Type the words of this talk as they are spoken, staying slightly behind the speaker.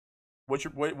What's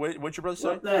your brother say?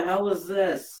 What the hell is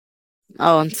this?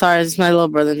 Oh, I'm sorry. It's my little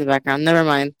brother in the background. Never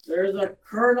mind. There's a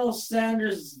Colonel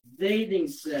Sanders dating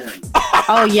sim.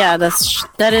 Oh yeah,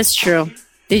 that is true.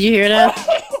 Did you hear that?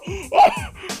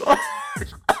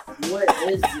 What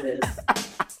is this?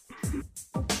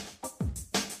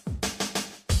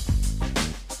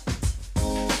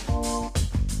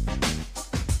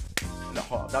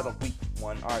 No, that's a weak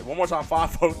one. All right, one more time.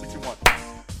 5, 4, 3, 2, 1.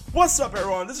 What's up,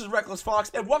 everyone? This is Reckless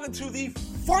Fox, and welcome to the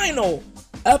final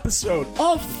episode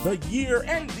of the year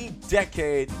and the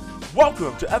decade.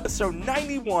 Welcome to episode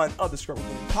 91 of the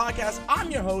Scrubclub podcast. I'm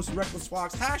your host, Reckless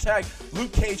Fox. Hashtag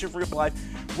Luke Cage of real life.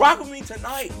 Rock with me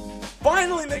tonight.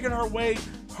 Finally making her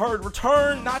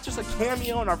return, not just a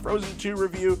cameo in our Frozen 2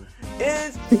 review,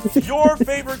 is your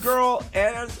favorite girl,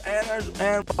 and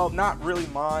well, not really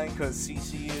mine, because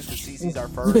Cece's our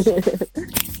first.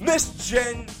 Miss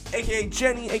Jen, aka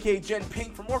Jenny, aka Jen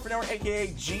Pink from Orphan Hour, aka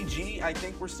GG, I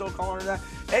think we're still calling her that,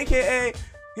 aka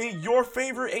your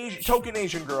favorite token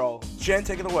Asian girl. Jen,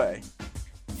 take it away.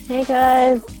 Hey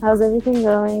guys, how's everything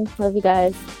going? Love you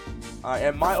guys.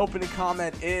 And my opening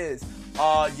comment is,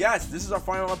 yes, this is our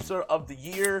final episode of the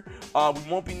year. We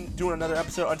won't be doing another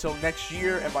episode until next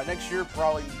year, and by next year,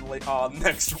 probably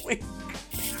next week.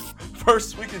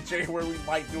 First week of January, we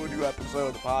might do a new episode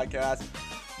of the podcast.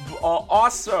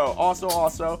 Also,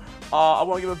 I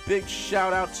want to give a big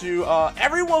shout out to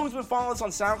everyone who's been following us on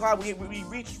SoundCloud. We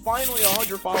reached finally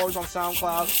 100 followers on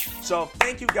SoundCloud. So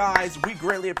thank you guys. We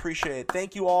greatly appreciate it.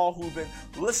 Thank you all who've been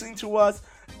listening to us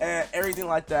and everything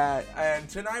like that. And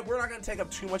tonight, we're not going to take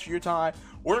up too much of your time.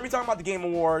 We're going to be talking about the Game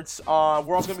Awards. We're also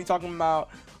going to be talking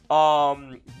about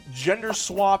gender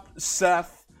swap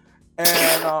Seth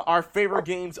and our favorite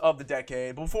games of the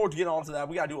decade. But before we get on to that,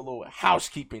 we got to do a little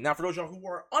housekeeping. Now, for those of you who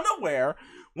are unaware,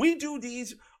 we do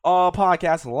these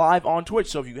podcasts live on Twitch.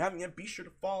 So if you haven't yet, be sure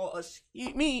to follow us,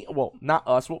 not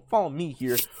us, follow me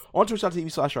here on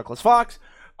twitch.tv/RecklessFox.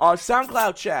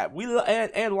 SoundCloud chat.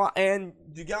 And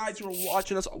the guys who are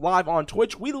watching us live on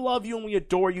Twitch, we love you and we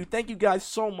adore you. Thank you guys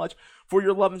so much for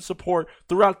your love and support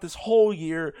throughout this whole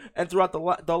year and throughout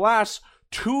the last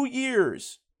 2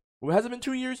 years. Has it been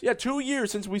 2 years? Yeah, 2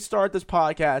 years since we started this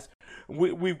podcast.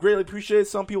 We've greatly appreciated.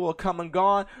 Some people have come and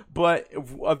gone, but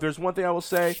if there's one thing I will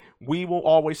say, we will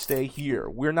always stay here.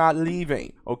 We're not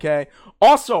leaving, okay?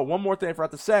 Also, one more thing I forgot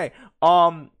to say.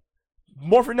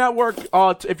 Morphin Network,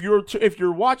 if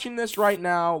you're watching this right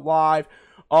now live,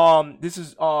 this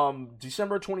is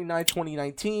December 29th,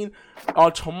 2019.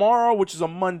 Tomorrow, which is a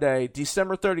Monday,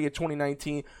 December 30th,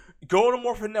 2019, go to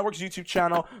Morphin Network's YouTube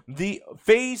channel. The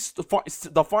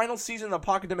final season of the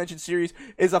Pocket Dimension series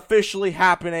is officially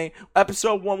happening.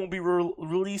 Episode 1 will be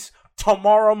released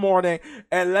tomorrow morning.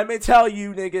 And let me tell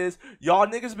you, niggas, y'all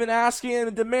niggas been asking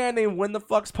and demanding when the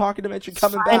fuck's Pocket Dimension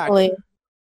coming back.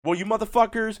 Well, you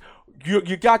motherfuckers,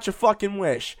 you got your fucking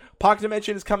wish. Pocket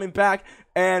Dimension is coming back,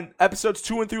 and episodes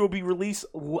 2 and 3 will be released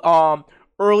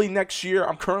early next year.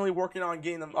 I'm currently working on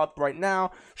getting them up right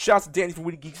now. Shouts to Danny from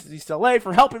Witty Geeks East LA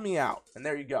for helping me out. And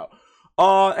there you go.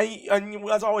 And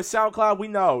as always, SoundCloud, we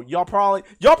know y'all probably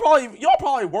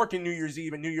working New Year's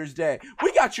Eve and New Year's Day.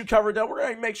 We got you covered though. We're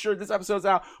gonna make sure this episode's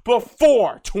out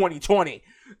before 2020.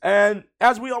 And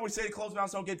as we always say, closed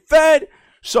mouths don't get fed.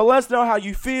 So let us know how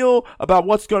you feel about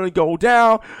what's going to go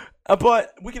down.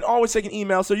 But we can always take an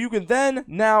email. So you can then,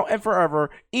 now, and forever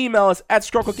email us at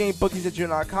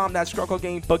scrubclubgamebookings@gmail.com. That's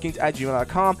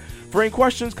scrubclubgamebookings@gmail.com. For any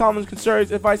questions, comments,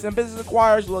 concerns, advice, and business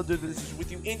inquiries, we'll do this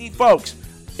with you indie folks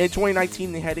in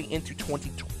 2019 and heading into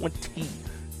 2020.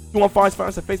 You want to find us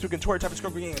on Facebook and Twitter, type of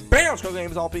Scrubclub Game. Bam! Scrubclub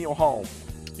Game is all in your home.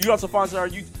 You can also find us on our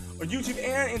YouTube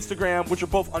and Instagram, which are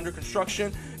both under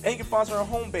construction. And you can find us on our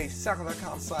home base,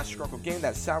 soundcloud.com/ScrubclubGame.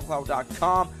 That's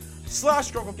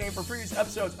soundcloud.com/ScrubclubGame for previous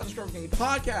episodes of the Scrubclub Game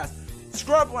podcast,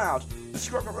 Scrub Lounge, the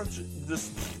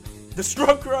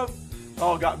Scrubclub,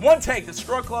 oh god, one take, the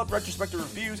Scrubclub retrospective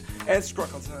reviews, and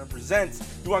Scrubclub Center presents.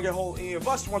 You want to get a hold of any of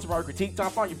us, you want some of our critique time,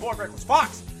 find your boy Reckless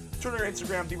Fox, Twitter,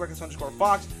 Instagram,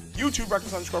 @Reckless_Fox, YouTube,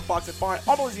 Reckless_Fox, and find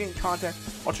all those game content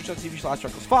on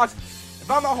twitch.tv/RecklessFox. If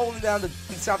I'm not holding down the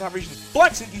South Town region's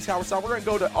Flex in East Howard South, we're gonna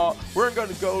go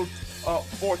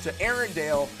forward to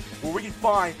Arendelle, where we can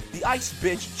find the ice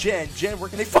bitch Jen. Jen, where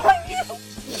can they find you?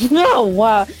 Oh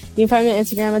wow! You can find me on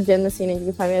Instagram at Jen Messina. You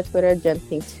can find me on Twitter at Jen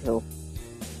Pink 2.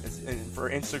 And for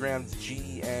Instagram, it's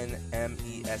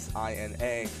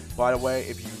GenMesina. By the way,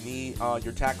 if you need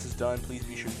your taxes done, please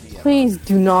be sure to DM. Please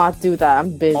do not do that.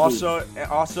 I'm busy.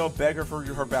 Also beg her for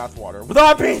her bathwater. With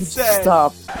that being said,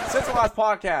 stop. Since the last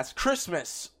podcast,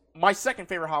 Christmas, my second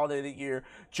favorite holiday of the year,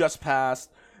 just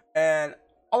passed, and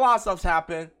a lot of stuff's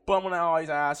happened, but I'm gonna always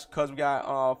ask because we got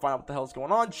find out what the hell's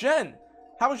going on. Jen,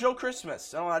 how was your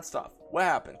Christmas and all that stuff? What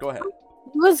happened? Go ahead.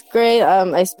 It was great.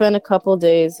 I spent a couple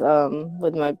days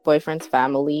with my boyfriend's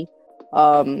family.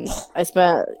 I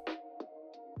spent.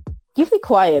 You be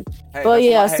quiet. Hey, but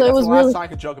yeah, so it was the last really. time I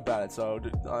could joke about it. So,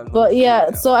 But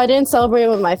yeah, so I didn't celebrate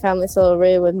with my family.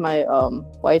 Celebrated with my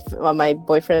my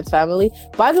boyfriend's family.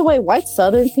 By the way, white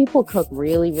Southern people cook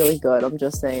really, really good. I'm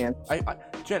just saying.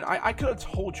 Jen, I could have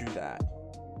told you that.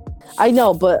 I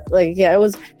know, but like, yeah, it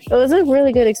was a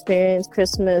really good experience.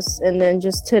 Christmas, and then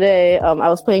just today, I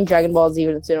was playing Dragon Ball Z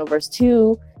with Xenoverse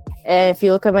 2, and if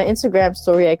you look at my Instagram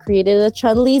story, I created a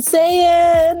Chun-Li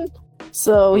Saiyan.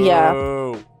 So yeah.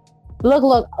 Ooh.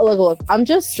 Look. I'm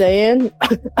just saying,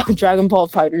 Dragon Ball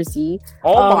Fighter Z.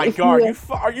 Oh my god,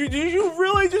 did you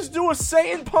really just do a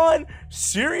Saiyan pun?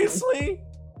 Seriously?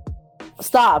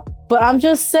 Stop. But I'm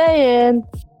just saying,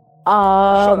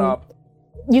 Shut up.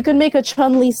 You can make a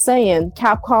Chun-Li Saiyan.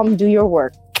 Capcom, do your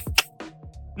work.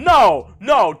 No,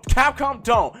 Capcom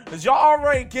don't. Because y'all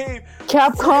already gave...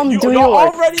 Capcom, do your y'all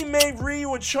work. already made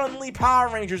Ryu and Chun-Li Power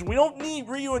Rangers. We don't need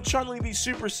Ryu and Chun-Li to be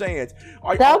Super Saiyans.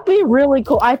 That would be really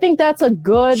cool. I think that's a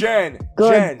good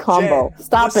combo. Jen,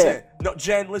 Stop listen. it. No,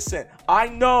 Jen, listen. I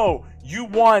know you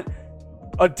want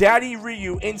a daddy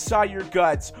Ryu inside your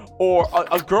guts or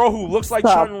a girl who looks like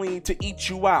Chun-Li to eat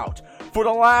you out. For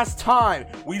the last time,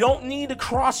 we don't need to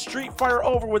cross Street Fighter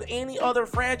over with any other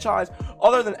franchise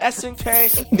other than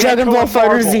SNK, Dragon Ball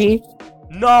Fighter Z.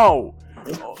 No.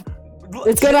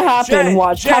 It's gonna happen.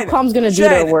 Watch. Capcom's gonna do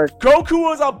their work.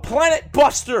 Goku is a planet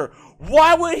buster.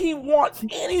 Why would he want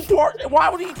any part? Why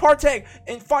would he partake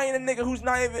in fighting a nigga who's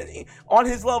not even on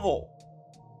his level?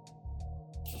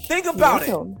 Think about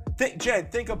it. Jen,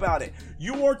 think about it.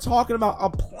 You are talking about a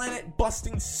planet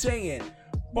busting Saiyan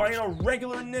fighting a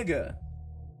regular nigga.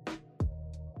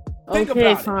 Think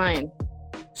okay, about fine. It.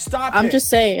 Stop I'm it. just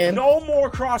saying. No more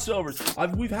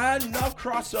crossovers. We've had enough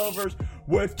crossovers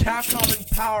with Capcom and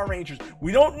Power Rangers.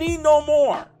 We don't need no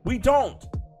more. We don't.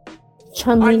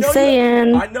 Chun-Li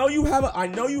Saiyan. I know you have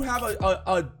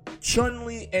a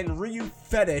Chun-Li and Ryu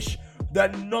fetish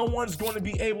that no one's going to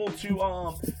be able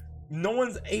to no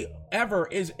one's ever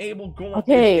is able fine.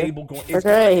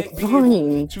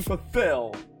 To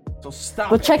fulfill. So stop.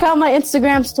 But check out my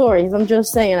Instagram stories. I'm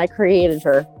just saying, I created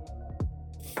her.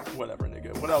 Whatever,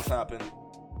 nigga. What else happened?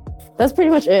 That's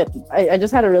pretty much it. I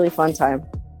just had a really fun time.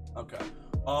 Okay.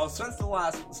 Since the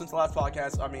last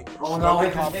podcast, I mean,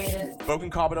 Broken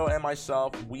Kabuto and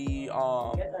myself, we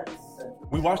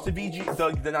watched the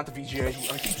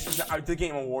the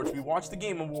Game Awards. We watched the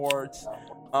Game Awards,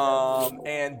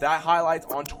 and that highlights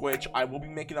on Twitch. I will be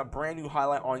making a brand new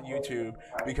highlight on YouTube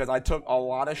because I took a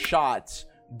lot of shots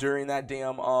during that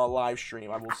damn live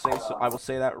stream. I will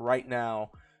say that right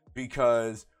now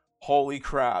because holy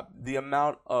crap, the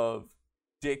amount of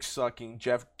dick sucking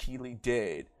Jeff Keighley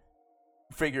did,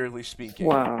 figuratively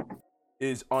speaking,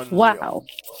 is unreal. Wow.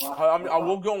 I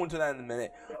will go into that in a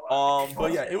minute.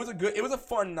 But yeah, it was a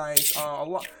fun night. A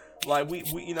lot, like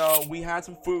we had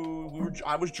some food.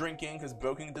 I was drinking because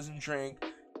Broken doesn't drink.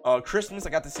 Christmas,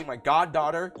 I got to see my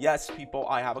goddaughter. Yes, people,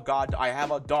 I have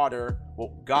a daughter.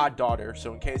 Well, goddaughter.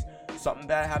 So in case something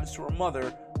bad happens to her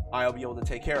mother, I'll be able to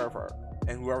take care of her.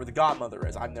 And whoever the godmother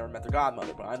is, I've never met the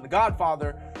godmother, but I'm the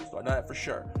godfather, so I know that for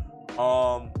sure.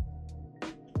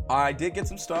 I did get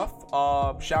some stuff.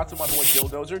 Shout out to my boy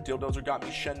Dildozer. Dildozer got me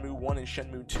Shenmue 1 and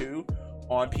Shenmue 2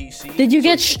 on PC. Did you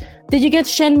get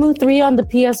Shenmue 3 on the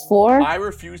PS4? I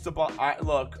refuse to buy.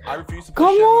 I refuse to.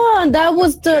 Come on, that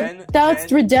was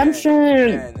that's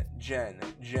redemption. Jen,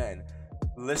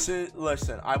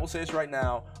 listen. I will say this right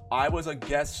now. I was a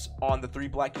guest on the Three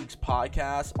Black Geeks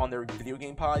podcast, on their video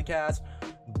game podcast.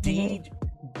 D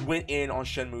went in on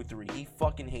Shenmue 3. He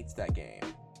fucking hates that game.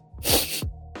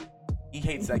 He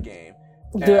hates that game.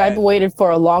 Dude, I've waited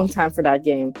for a long time for that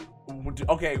game.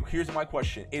 Okay, here's my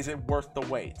question. Is it worth the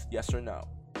wait? Yes or no?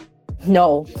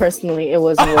 No, personally, it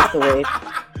wasn't worth the wait.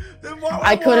 Then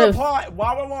why would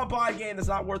I want to buy a game that's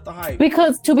not worth the hype?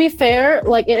 Because, to be fair,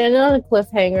 like, it ended on a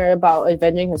cliffhanger about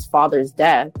avenging his father's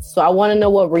death. So I want to know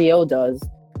what Ryo does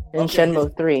in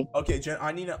Shenmue 3. Okay, Jen,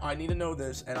 I need to know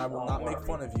this, and I will not make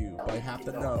fun of you, but I have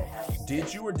to know.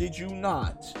 Did you or did you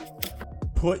not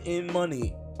put in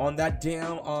money on that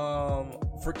damn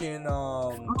freaking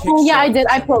Kickstarter? Oh yeah, I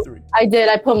did.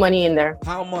 I put money in there.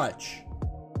 How much?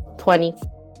 20.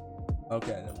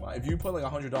 Okay, never mind. If you put like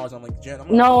 $100, I'm like, Jen,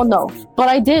 I'm no. But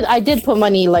I did put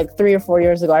money like 3 or 4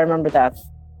 years ago. I remember that.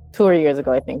 2 or years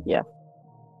ago, I think. Yeah.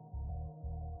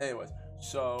 Anyways,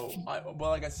 so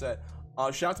like I said,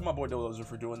 Shout out to my boy Delozer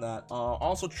for doing that.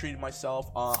 Also treated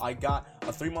myself. I got a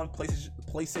 3-month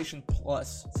PlayStation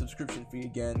Plus subscription fee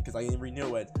again because I didn't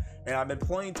renew it, and I've been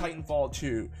playing Titanfall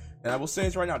 2. And I will say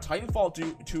this right now: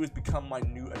 Titanfall 2 has become my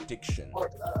new addiction.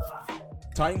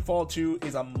 Titanfall 2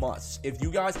 is a must. If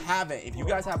you guys have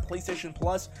PlayStation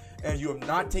Plus and you have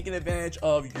not taken advantage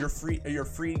of your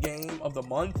free game of the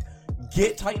month,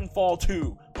 get Titanfall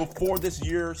 2 before this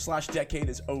year/decade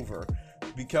is over,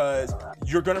 because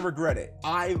you're gonna regret it.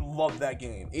 I love that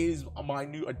game. It is my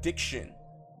new addiction.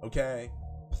 Okay,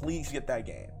 please get that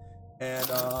game. And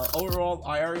overall,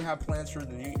 I already have plans for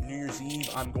the New Year's Eve.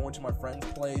 I'm going to my friend's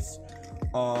place,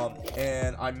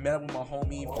 and I met up with my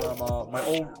homie from my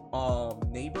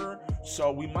old neighbor,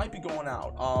 so we might be going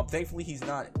out. Thankfully, he's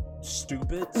not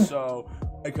stupid, so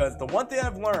because the one thing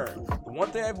I've learned,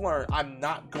 I'm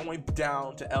not going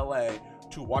down to LA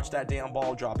to watch that damn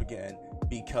ball drop again,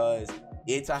 because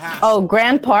it's a hassle. Oh,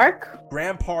 Grand Park?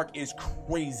 Grand Park is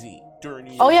crazy during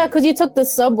the year. Oh, yeah, because you took the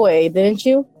subway, didn't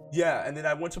you? Yeah, and then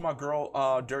I went to my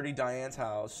girl, Dirty Diane's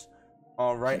house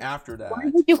right after that. Why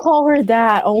did you call her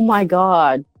that? Oh, my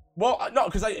God. Well, no,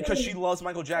 because she loves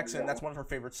Michael Jackson. That's one of her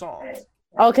favorite songs.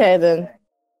 Okay, then.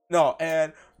 No,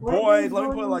 and boy, let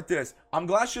me put it like this. I'm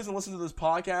glad she doesn't listen to this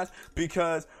podcast,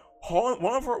 because one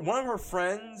of her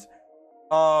friends,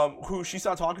 who she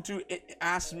started talking to,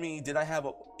 asked me, did I have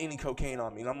any cocaine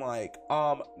on me? And I'm like,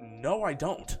 no, I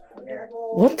don't.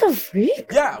 What the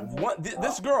freak? Yeah,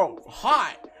 this girl,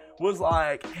 hot, was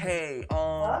like, hey,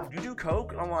 you do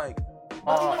coke? And I'm like,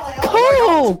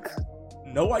 Coke!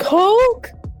 No, I don't. Coke?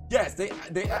 Yes, she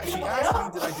asked me, did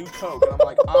I do coke? And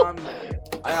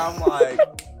I'm like,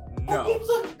 no.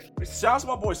 Shout out to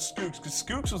my boy Scoops, because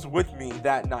Scoops was with me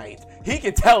that night. He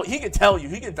can tell you,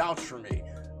 he can vouch for me.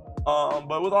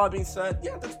 But with all that being said,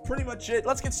 yeah, that's pretty much it.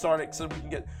 Let's get started so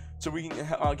we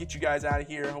can get you guys out of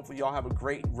here. Hopefully y'all have a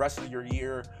great rest of your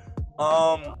year.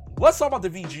 Let's talk about the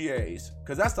VGAs,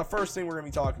 because that's the first thing we're gonna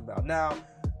be talking about. Now,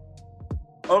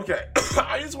 okay,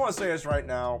 I just want to say this right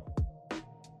now.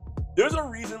 There's a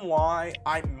reason why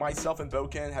myself and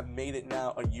Boken have made it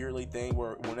now a yearly thing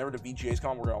where whenever the VGAs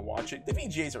come, we're gonna watch it. The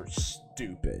VGAs are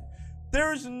stupid.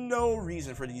 There's no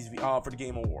reason for these for the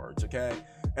Game Awards, okay?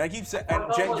 And I keep saying,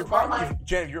 and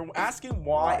Jen, you're asking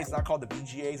why it's not called the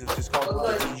VGAs, it's just called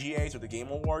the VGAs or the Game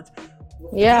Awards.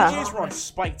 Yeah. The VGAs were on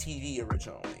Spike TV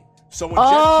originally. So when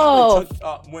Jeff Keighley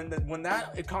took, when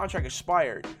that contract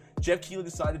expired, Jeff Keighley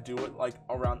decided to do it like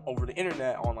over the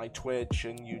internet on like Twitch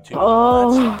and YouTube.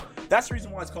 And that's the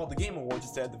reason why it's called the Game Awards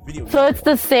instead of the video. So it's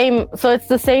the same. So it's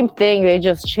the same thing. They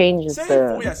just changed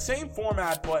it. Same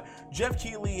format, but Jeff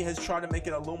Keighley has tried to make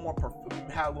it a little more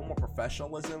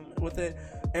professionalism with it.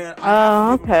 And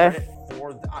I have to give him credit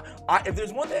for that. If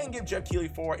there's one thing I can give Jeff Keighley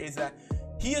for, is that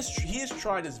he has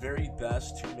tried his very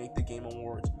best to make the Game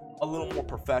Awards a little more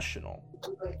professional.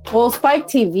 Well, Spike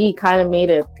TV kind of made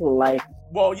it like.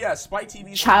 Well, yeah, Spike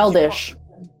TV. Childish.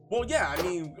 Well, yeah, I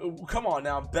mean, come on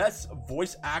now. Best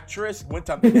voice actress went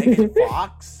to Megan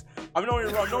Fox. I mean,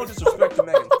 no disrespect to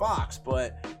Megan Fox,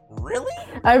 but really?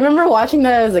 I remember watching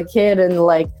that as a kid, and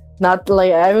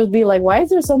I would be like, why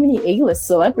is there so many A-list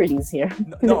celebrities here?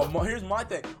 No, here's my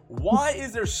thing. Why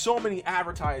is there so many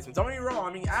advertisements? Don't get me wrong.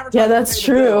 I mean, advertisements. Yeah, that's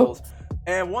true. Bills,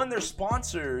 and one of their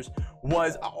sponsors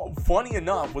was, funny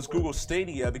enough, was Google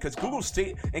Stadia, because Google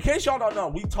Stadia, in case y'all don't know,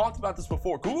 we talked about this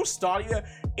before, Google Stadia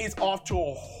is off to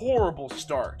a horrible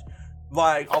start.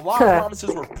 Like, a lot of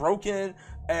promises were broken,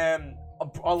 and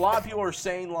a lot of people are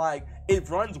saying, like, it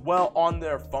runs well on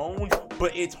their phone,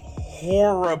 but it's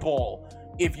horrible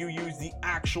if you use the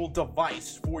actual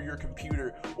device for your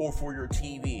computer or for your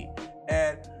TV.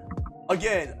 And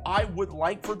again, I would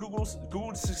like for Google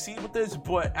to succeed with this,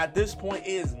 but at this point,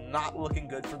 it is not looking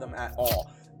good for them at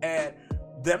all. And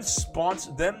them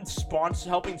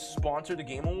helping sponsor the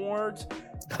Game Awards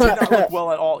did not look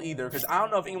well at all either. Because I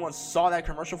don't know if anyone saw that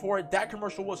commercial for it. That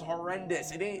commercial was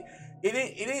horrendous. It ain't.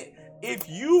 If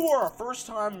you were a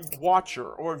first-time watcher,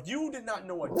 or if you did not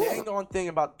know a dang on thing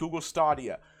about Google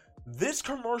Stadia, this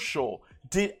commercial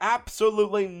did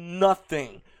absolutely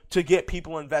nothing to get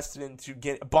people invested into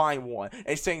buying one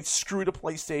and saying screw the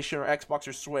PlayStation or Xbox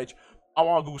or Switch, I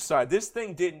want Google Stadia. This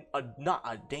thing did not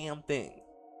a damn thing.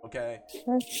 Okay,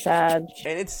 that's sad.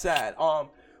 And it's sad.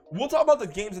 We'll talk about the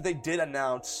games that they did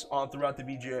announce throughout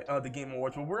the Game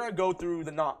Awards, but we're gonna go through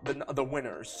the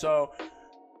winners. So,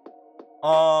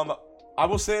 I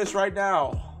will say this right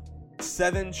now: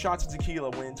 7 shots of tequila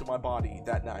went into my body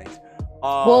that night.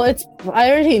 Well,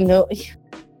 I already know.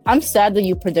 I'm sad that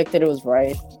you predicted it was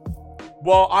right.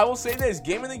 Well, I will say this.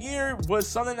 Game of the Year was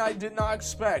something I did not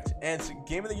expect. And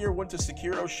Game of the Year went to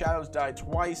Sekiro: Shadows Die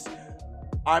Twice.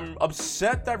 I'm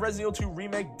upset that Resident Evil 2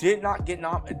 Remake did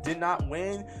not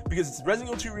win, because Resident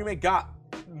Evil 2 Remake got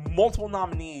multiple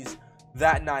nominees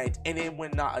that night and it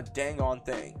went not a dang on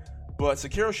thing. But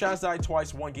Sekiro Shadows Die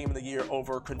Twice won Game of the Year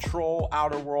over Control,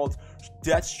 Outer Worlds,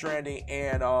 Death Stranding,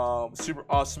 and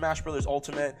Smash Bros.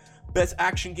 Ultimate. Best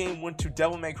Action Game went to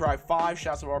Devil May Cry 5.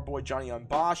 Shouts to our boy Johnny on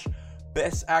Bosch.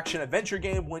 Best Action Adventure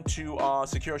Game went to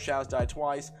Sekiro Shadows Die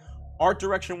Twice. Art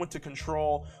Direction went to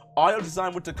Control. Audio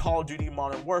Design went to Call of Duty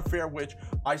Modern Warfare, which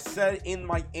I said in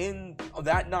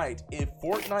that night, if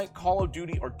Fortnite, Call of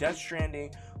Duty, or Death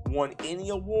Stranding won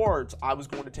any awards, I was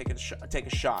going to take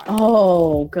a shot.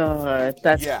 Oh god,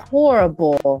 that's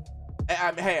horrible.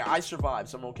 Hey, I survived,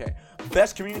 so I'm okay.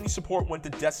 Best Community Support went to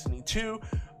Destiny 2.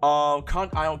 I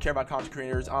don't care about content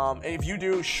creators. If you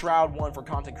do, Shroud won for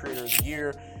Content Creator of the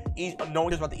Year. No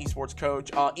one cares about the esports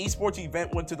coach. Esports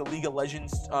event went to the League of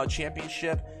Legends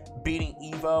Championship, beating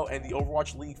Evo and the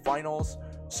Overwatch League Finals.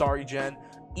 Sorry, Jen.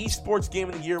 Esports Game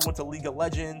of the Year went to League of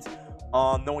Legends.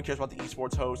 No one cares about the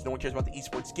esports host. No one cares about the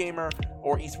esports gamer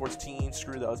or esports team.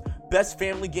 Screw those. Best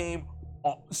Family Game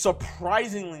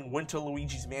surprisingly went to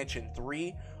Luigi's Mansion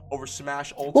 3 over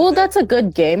Smash Ultimate. Well, that's a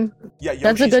good game. Yeah,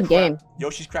 that's a good game.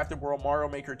 Yoshi's Crafted World, Mario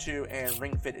Maker 2, and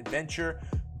Ring Fit Adventure.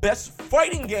 Best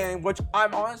Fighting Game, which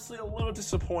I'm honestly a little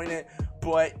disappointed,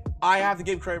 but I have to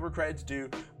give credit where credit's due.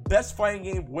 Best Fighting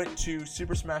Game went to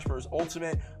Super Smash Bros.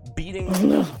 Ultimate, beating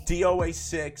DOA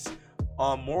 6,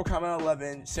 Mortal Kombat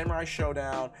 11, Samurai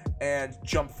Showdown, and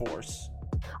Jump Force.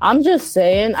 I'm just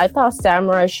saying, I thought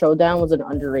Samurai Showdown was an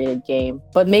underrated game,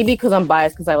 but maybe because I'm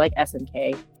biased because I like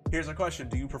SNK. Here's a question: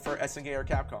 do you prefer SNK or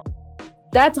Capcom?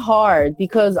 That's hard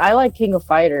because I like King of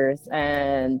Fighters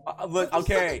and. Look,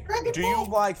 okay. Do you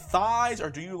like thighs or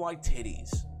do you like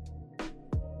titties?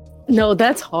 No,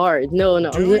 that's hard. No.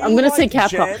 I'm gonna say Capcom.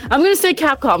 Jen? I'm gonna say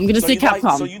Capcom. I'm gonna say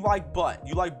Capcom. So you like butt?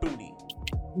 You like booty?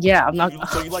 Yeah, I'm not.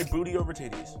 So you like booty over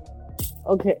titties?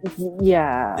 Okay.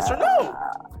 Yeah. Yes or no?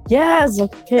 Yes.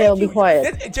 Okay, I'll be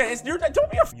quiet. Jen,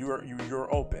 don't be.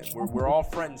 You're open. We're all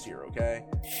friends here, okay?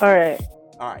 All right.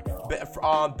 All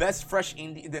right. Best Fresh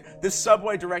Indie. This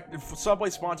Subway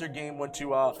sponsored game went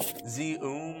to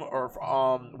Zoom or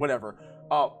whatever.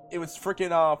 It was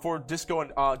freaking for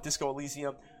Disco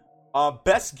Elysium.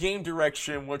 Best Game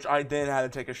Direction, which I then had to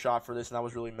take a shot for this, and I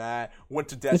was really mad. Went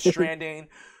to Death Stranding.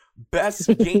 Best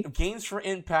Games for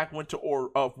Impact went to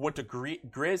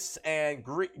Gris, and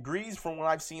Grease. From what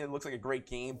I've seen, it looks like a great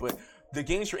game, but the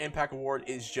Games for Impact award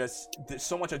is just, there's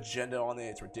so much agenda on it,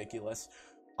 it's ridiculous.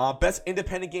 Best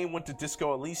Independent Game went to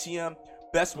Disco Elysium.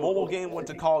 Best Mobile Game went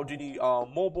to Call of Duty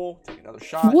Mobile. Take another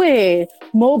shot. Wait,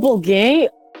 mobile game?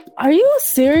 Are you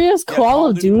serious? Yeah, Call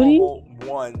of Duty? Mobile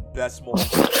won Best Mobile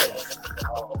Game.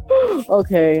 Yes.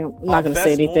 Okay, I'm not gonna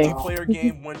say anything. Best multiplayer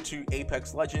game went to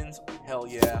Apex Legends. Hell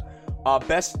yeah.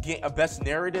 Best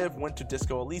narrative went to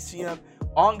Disco Elysium.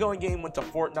 Ongoing game went to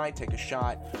Fortnite. Take a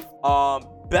shot.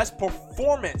 Best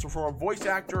performance for a voice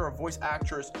actor or voice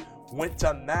actress went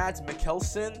to Mads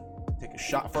Mikkelsen. Take a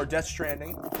shot for Death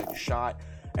Stranding. Take a shot.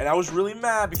 And I was really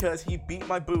mad because he beat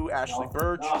my boo, Ashley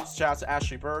Birch. Shout out to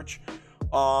Ashley Birch.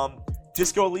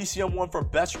 Disco Elysium won for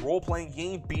best role-playing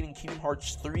game, beating Kingdom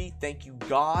Hearts 3. Thank you,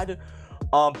 God.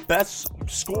 Best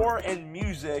score and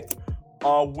music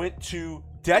went to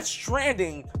Death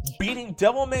Stranding, beating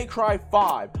Devil May Cry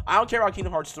 5. I don't care about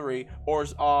Kingdom Hearts 3 or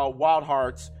Wild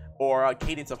Hearts or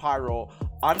Cadence of Hyrule.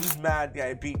 I'm just mad that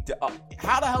I beat.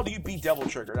 How the hell do you beat Devil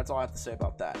Trigger? That's all I have to say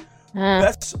about that.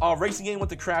 Best racing game went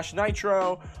to Crash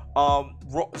Nitro.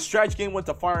 Strategy game went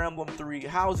to Fire Emblem 3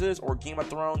 Houses or Game of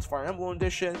Thrones Fire Emblem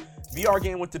Edition. VR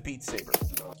game went to Beat Saber.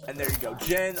 And there you go.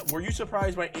 Jen, were you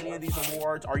surprised by any of these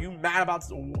awards? Are you mad about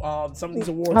some of these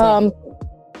awards?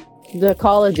 The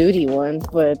Call of Duty one,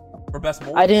 but for best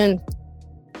mobile? I didn't.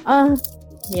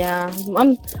 Yeah.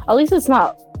 At least it's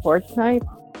not Fortnite.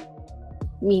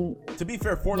 I mean, to be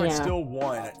fair, Fortnite still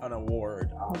won an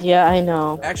award. Yeah, I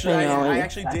know. Actually, I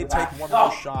actually did take one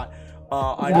more shot.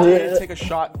 I did take a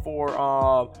shot for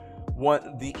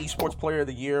the esports player of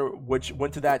the year, which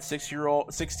went to that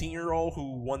 16-year-old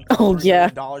who won $3 million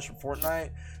for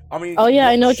Fortnite. I mean,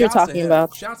 I know what you're talking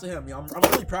about. Shout out to him. I'm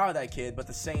really proud of that kid, but at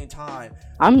the same time,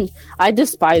 I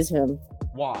despise him.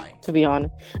 Why? To be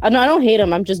honest, I don't hate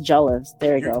him. I'm just jealous.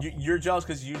 There you go. You're jealous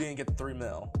because you didn't get the $3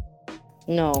 million.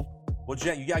 No. Well,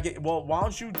 Jen, you gotta get. Well, why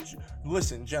don't you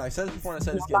listen, Jen? I said this before, and I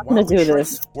said this again. I'm gonna do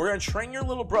this. We're gonna train your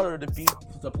little brother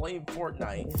to play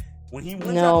Fortnite. When he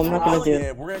wins I'm not gonna do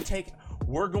it. We're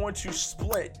going to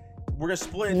split. We're gonna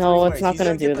split it. No, it's not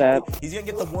gonna do that. He's gonna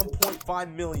get the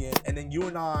 1.5 million, and then you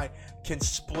and I can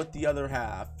split the other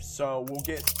half. So we'll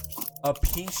get a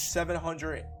piece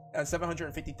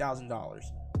 $750,000.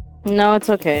 No, it's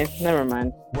okay. Never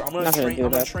mind. I'm Not gonna do gonna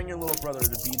that. train your little brother to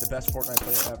be the best Fortnite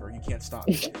player ever. You can't stop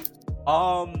me.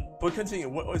 But continue.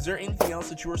 Was there anything else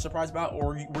that you were surprised about,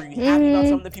 or were you happy about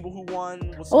some of the people who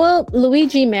won? Well,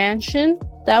 Luigi Mansion.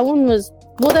 That one was.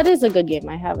 Well, that is a good game.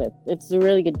 I have it. It's a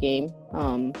really good game.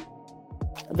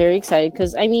 Very excited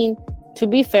because I mean, to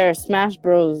be fair, Smash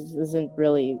Bros isn't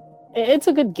really. It's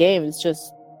a good game. It's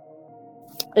just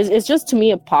to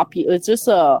me It's just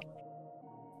a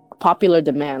popular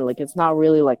demand. Like it's not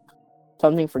really like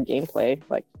something for gameplay.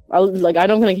 Like I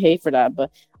don't gonna hate for that,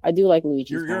 but I do like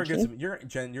Luigi's You're gonna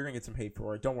Mansion. you're gonna get some hate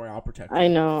for it. Don't worry, I'll protect you. I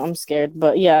know, I'm scared,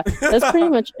 but yeah, that's pretty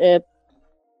much it.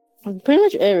 Pretty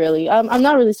much it, really. I'm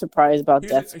not really surprised about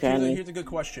Death Stranding. Here's a good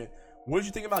question. What did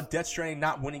you think about Death Stranding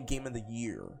not winning Game of the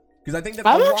Year? Because I think that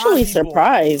I'm actually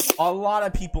surprised. A lot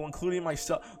of people, including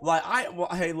myself,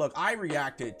 hey, look, I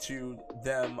reacted to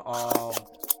them.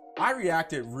 I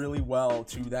reacted really well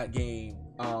to that game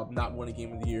not winning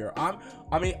Game of the Year. I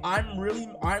am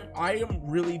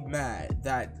really mad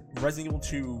that Resident Evil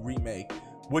 2 remake,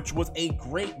 which was a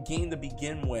great game to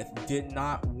begin with, did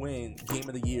not win Game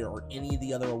of the Year or any of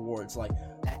the other awards. Like,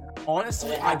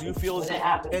 honestly, I do feel,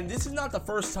 and this is not the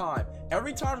first time.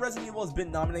 Every time Resident Evil has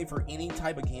been nominated for any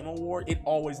type of game award, it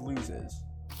always loses.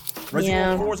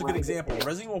 Resident Evil 4 is a good example.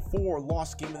 Resident Evil 4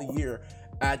 lost Game of the Year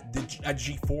at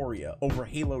G4ia over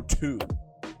Halo 2.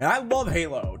 And I love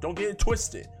Halo, don't get it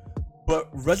twisted. But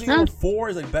Resident Evil 4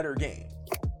 is a better game.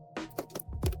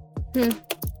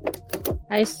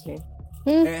 I see.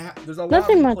 And there's a lot of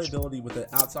replayability with it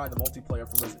outside the multiplayer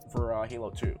for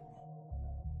Halo 2.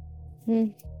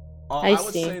 I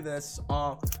would say this.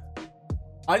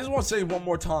 I just want to say one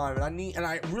more time, and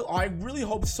I really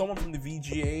hope someone from the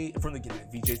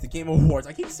the Game Awards.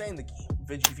 I keep saying the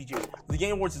VGA, the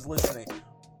Game Awards is listening.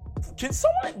 Can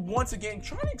someone once again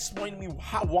try to explain to me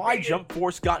why Jump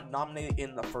Force got nominated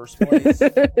in the first place?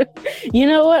 You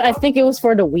know what? I think it was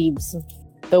for the weebs.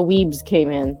 The weebs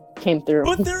came through.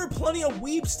 But there are plenty of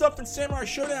weeb stuff in Samurai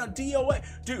Showdown. DOA,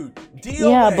 dude. DOA.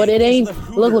 Yeah, but it ain't.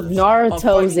 Look,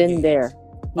 Naruto's in there.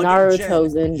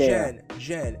 Naruto's in there.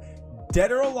 Jen,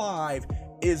 Dead or Alive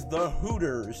is the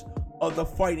Hooters of the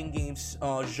fighting games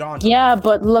genre. Yeah,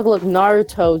 but look,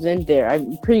 Naruto's in there.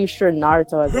 I'm pretty sure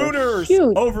Naruto has Hooters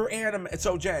over anime.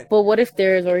 So Jen. But what if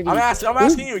there's already? I'm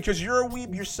asking you because you're a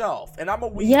weeb yourself, and I'm a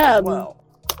weeb as well.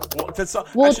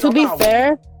 To be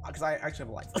fair, because I actually have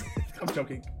a life. I'm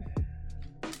joking.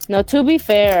 No, to be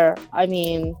fair, I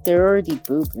mean they're already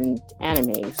booped in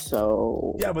anime,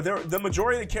 so yeah, but the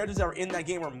majority of the characters that are in that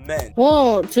game are men.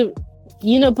 Well,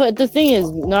 but the thing is,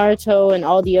 Naruto and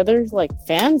all the other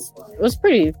fans,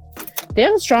 they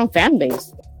have a strong fan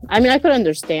base. I mean, I could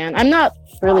understand. I'm not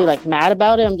really mad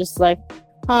about it. I'm just I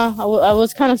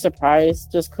was kind of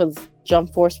surprised just because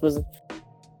Jump Force to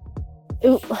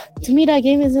me that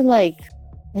game isn't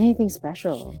anything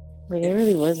special. It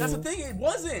really wasn't. That's the thing. It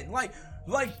wasn't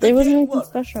there wasn't anything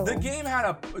special. The game had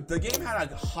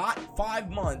a hot 5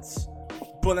 months,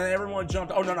 but then everyone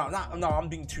jumped. Oh no, I'm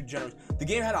being too generous. The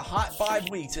game had a hot 5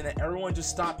 weeks, and then everyone just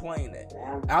stopped playing it.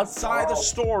 Outside the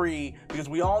story, because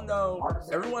we all know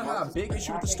everyone had a big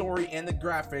issue with the story and the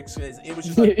graphics. It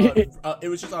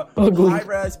was just a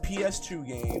high-res PS2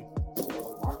 game.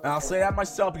 And I'll say that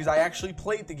myself because I actually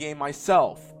played the game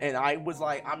myself, and I was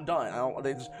like, I'm done.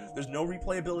 There's no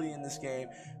replayability in this game,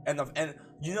 and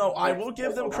I will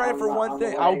give them credit for one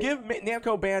thing. I'll give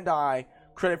Namco Bandai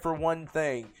credit for one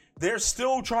thing. They're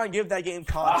still trying to give that game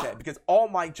content because All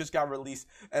Might just got released,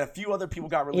 and a few other people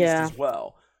got released as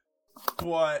well.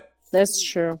 But that's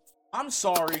true. I'm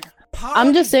sorry.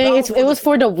 I'm just saying it was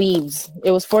for the weebs.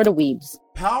 It was for the weebs.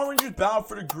 Power Rangers Battle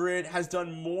for the Grid has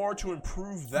done more to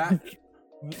improve that.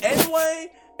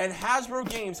 Anyway, and Hasbro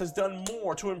Games has done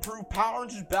more to improve Power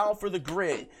Rangers Battle for the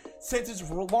Grid since its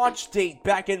launch date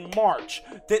back in March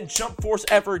than Jump Force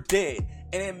ever did.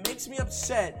 And it makes me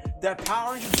upset that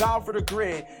Power Rangers Battle for the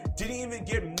Grid didn't even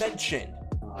get mentioned.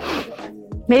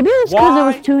 Maybe it's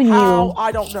because it was too new. How?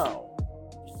 I don't know.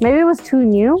 Maybe it was too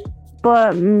new,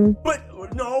 but...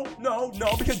 But no,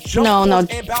 because Jump Force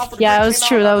and Battle for the Grid it was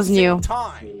true. That was new.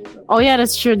 Time. Oh yeah,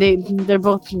 that's true. They're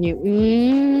both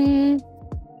new.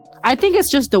 I think it's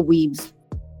just the weebs.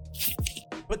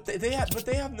 But they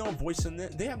have no voice in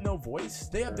it. They have no voice.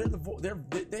 They have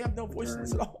no voice in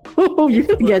this at all. Oh, you're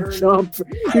gonna get jumped.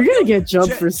 You're gonna get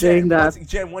jumped for saying that.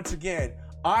 Once again,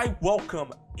 I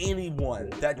welcome anyone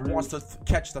that wants to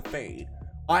catch the fade.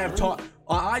 I have taught.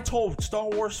 I told Star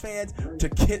Wars fans to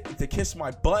kiss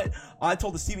my butt. I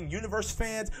told the Steven Universe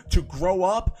fans to grow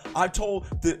up. I told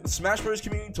the Smash Bros.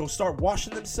 Community to start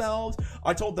washing themselves.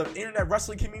 I told the internet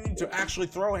wrestling community to actually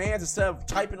throw hands instead of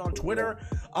typing on Twitter.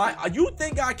 You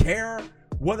think I care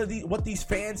what these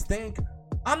fans think?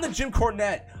 I'm the Jim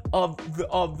Cornette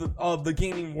of the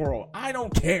gaming world. I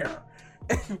don't care.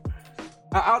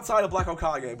 Outside of Black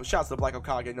Okage, but shouts to Black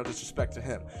Okage, no disrespect to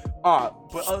him.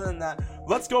 But other than that,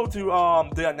 let's go to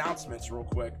the announcements real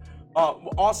quick.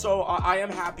 Also, I am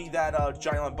happy that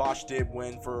Giant Bosch did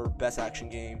win for Best Action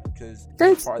Game because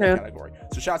he's part of the category.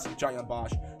 So shouts to Giant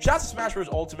Bosch. Shouts to Smash Bros.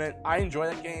 Ultimate. I enjoy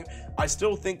that game. I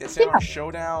still think that Samurai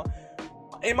Showdown,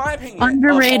 in my opinion,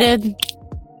 underrated.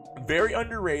 Very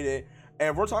underrated.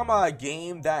 And we're talking about a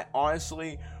game that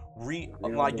honestly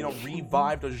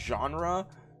revived a genre.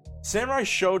 Samurai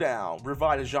Showdown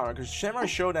revived a genre because Samurai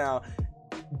Showdown,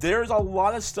 there's a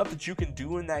lot of stuff that you can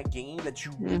do in that game that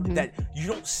you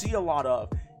don't see a lot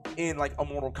of in like a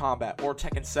Mortal Kombat or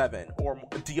Tekken 7 or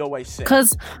DOA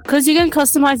 6. Because you can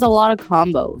customize a lot of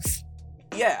combos.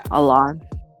 Yeah, a lot.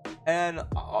 And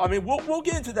I mean, we'll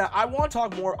get into that. I want to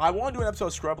talk more. I want to do an episode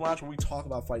of Scrub Lounge where we talk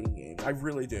about fighting games. I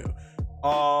really do.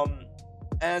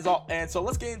 And so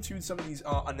let's get into some of these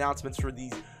announcements for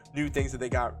these new things that they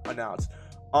got announced.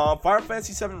 Final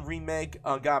Fantasy VII Remake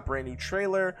got a brand new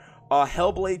trailer.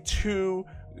 Hellblade 2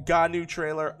 got a new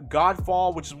trailer.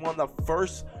 Godfall, which is one of the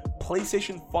first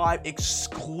PlayStation 5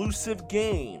 exclusive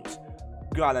games,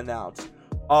 got announced.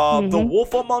 The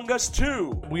Wolf Among Us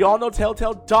 2. We all know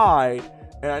Telltale died,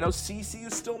 and I know CC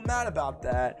is still mad about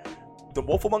that. The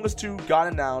Wolf Among Us 2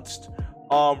 got announced.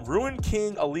 Ruined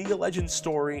King, a League of Legends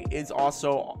story, is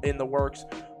also in the works.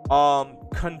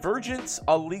 Convergence,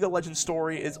 a League of Legends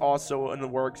story, is also in the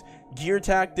works. Gear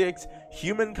Tactics,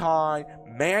 Humankind,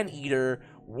 Maneater,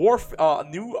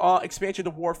 new expansion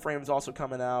to Warframe is also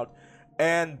coming out.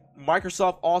 And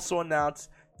Microsoft also announced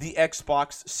the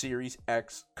Xbox Series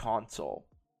X console.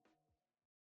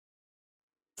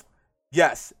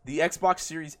 Yes, the Xbox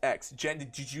Series X. Jen,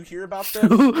 did you hear about this?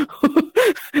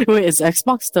 Wait, is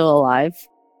Xbox still alive?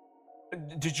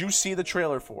 Did you see the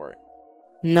trailer for it?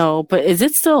 No, but is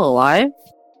it still alive?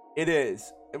 It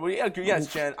is. Well, yeah,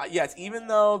 yes, Jen. Yes, even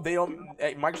though they don't,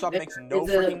 Microsoft makes no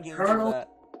freaking games for that.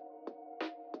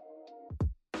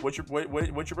 What's your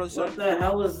brother say? What the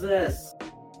hell is this?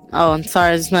 Oh, I'm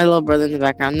sorry. It's my little brother in the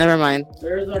background. Never mind.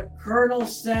 There's a Colonel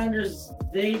Sanders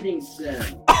dating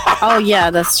sim. Oh yeah,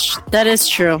 that is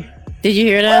true. Did you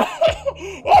hear that?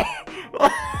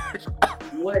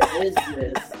 What is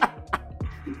this?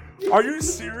 Are you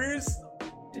serious?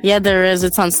 Yeah, there is.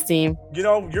 It's on Steam. You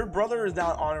know, your brother is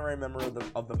now an honorary member of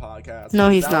the podcast. No,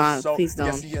 he's not. Please don't.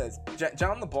 Yes, he is. Jen,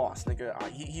 I'm the boss, nigga.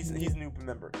 He's a new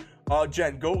member.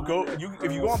 Jen, go. If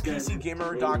you go on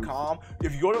PCGamer.com,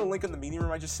 if you go to the link in the meeting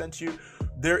room I just sent you,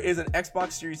 there is an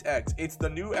Xbox Series X. It's the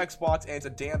new Xbox, and it's a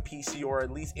damn PC, or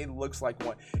at least it looks like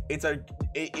one.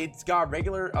 It's got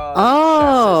regular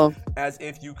chassis, as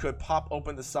if you could pop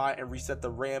open the side and reset the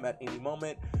RAM at any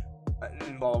moment.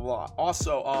 And blah blah blah.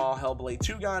 Also, Hellblade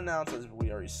 2 got announced, as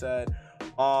we already said.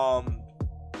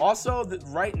 Also,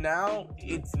 right now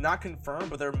it's not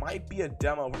confirmed, but there might be a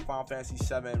demo for Final Fantasy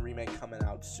VII Remake coming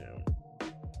out soon.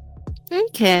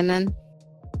 Okay, then.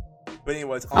 But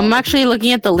anyways, I'm actually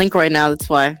looking at the link right now. That's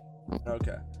why.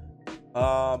 Okay.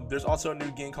 There's also a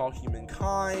new game called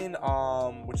Humankind,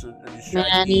 which is a new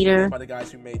strategy game made by the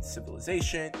guys who made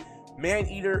Civilization.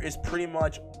 Maneater is pretty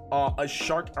much a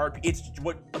shark RPG. It's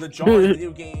what the genre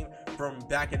video game from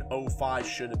back in 05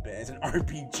 should have been. It's an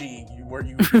RPG where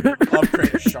you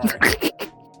upgrade a shark.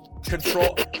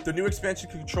 The new expansion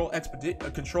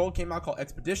Control came out called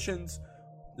Expeditions.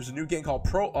 There's a new game called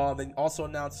They also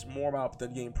announced more about the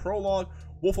game Prologue.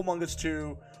 Wolf Among Us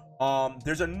 2.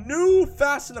 There's a new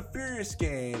Fast and the Furious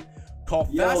game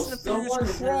called Fast and the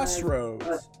Furious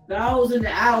Crossroads. 1,000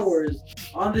 hours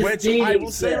on this which dating I will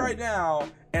say sim. right now,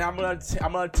 and I'm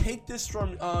gonna take this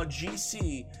from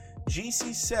GC.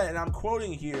 GC said, and I'm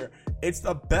quoting here, it's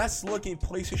the best looking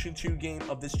PlayStation 2 game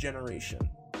of this generation.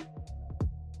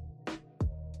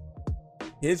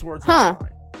 His words are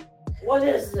mine. What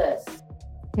is this?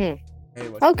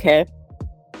 Anyways. Okay.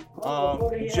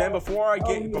 Jen, before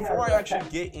I actually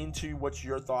get into what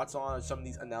your thoughts on some of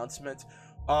these announcements,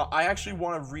 I actually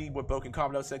want to read what Boken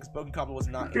Commodore said, because Boken Commodore was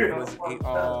not.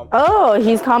 Oh,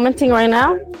 he's commenting right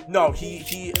now? No,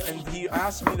 he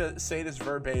asked me to say this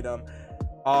verbatim.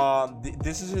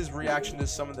 This is his reaction to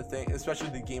some of the things, especially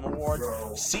the Game Awards.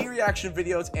 See reaction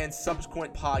videos and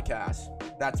subsequent podcasts.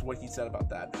 That's what he said about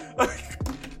that.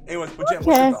 Anyways, but Jen,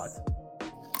 what's your thoughts?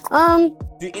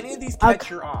 Do any of these catch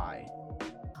your eye?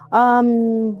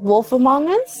 Wolf Among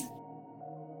Us.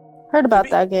 Heard about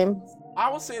that game. I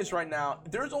will say this right now.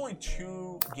 There's only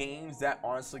 2 games that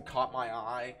honestly caught my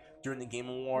eye during the Game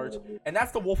Awards, and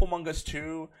that's the Wolf Among Us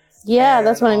 2. Yeah, and,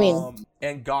 that's what I mean.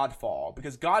 And Godfall,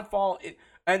 because Godfall,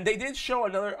 and they did show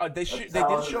another. They did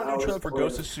show a new trailer for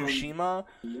Ghost of Tsushima,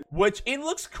 which it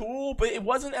looks cool, but it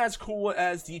wasn't as cool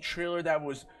as the trailer that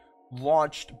was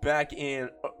launched back in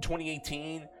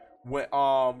 2018 when,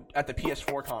 at the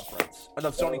PS4 conference, or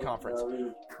the Sony conference.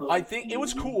 I think it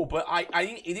was cool, but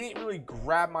it didn't really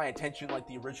grab my attention like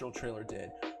the original trailer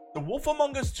did. The Wolf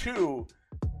Among Us 2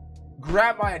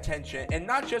 grabbed my attention, and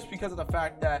not just because of the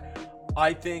fact that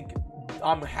I think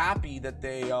I'm happy that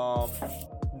they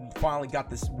finally got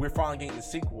this. We're finally getting the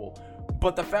sequel,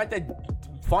 but the fact that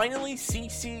finally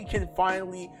CC can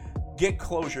finally get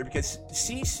closure, because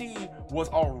CC was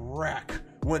a wreck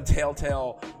when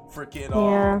Telltale freaking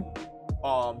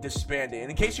disbanded.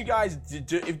 And in case you guys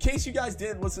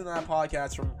didn't listen to that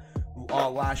podcast from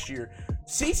last year,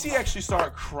 CC actually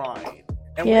started crying,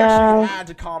 and we actually had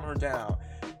to calm her down,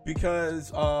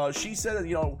 because she said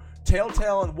that,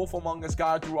 Telltale and Wolf Among Us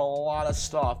got her through a lot of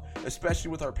stuff,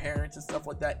 especially with her parents and stuff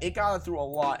like that. It got her through a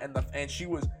lot, and she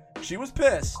was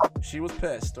pissed. She was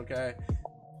pissed, okay?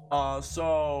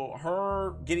 So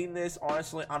her getting this,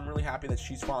 honestly, I'm really happy that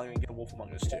she's finally gonna get the Wolf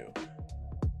Among Us 2.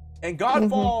 And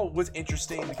Godfall was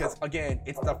interesting because, again,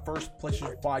 it's the first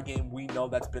PlayStation 5 game we know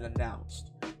that's been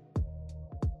announced.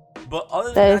 But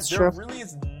other than that, there really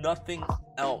is nothing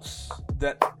else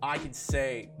that I can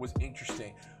say was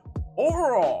interesting.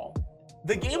 Overall,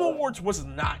 the Game Awards was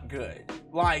not good.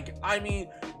 Like, I mean,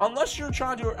 unless you're a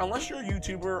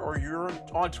YouTuber or you're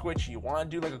on Twitch, you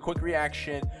want to do like a quick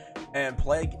reaction and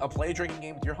play a drinking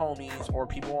game with your homies or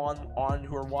people on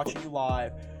who are watching you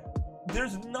live,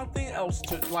 there's nothing else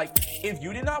to, like, if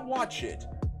you did not watch it,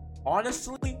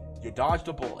 honestly, you dodged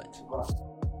a bullet.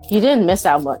 You didn't miss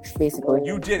out much, basically.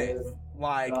 You didn't.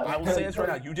 Like, I will say this right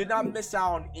now, you did not miss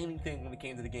out on anything when it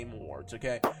came to the Game Awards,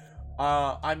 okay?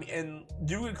 And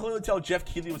you can clearly tell Jeff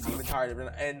Keighley was even tired of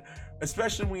it, and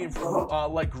especially when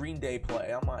let Green Day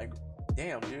play. I'm like,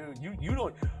 damn, dude, you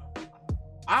don't.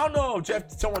 I don't know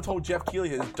if someone told Jeff Keighley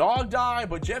his dog died,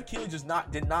 but Jeff Keighley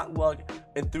did not look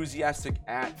enthusiastic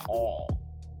at all.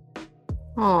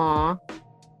 Aww.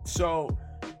 So,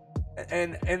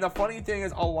 and the funny thing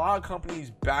is, a lot of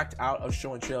companies backed out of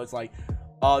showing trailers. Like,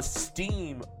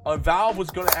 Steam, Valve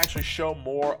was going to actually show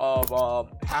more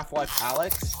of Half-Life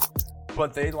Alyx,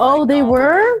 but they they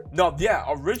were? No, yeah.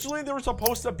 Originally, they were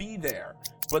supposed to be there,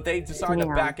 but they decided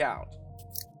to back out.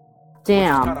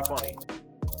 Damn. Which is kind of funny.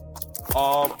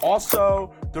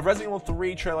 Also, the Resident Evil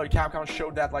 3 trailer, Capcom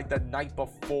showed that like the night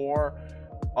before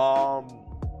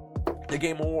the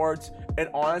Game Awards, and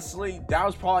honestly, that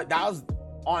was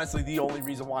honestly the only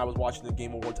reason why I was watching the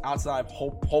Game Awards, outside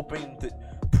of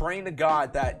praying to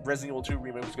God that Resident Evil 2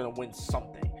 remake was going to win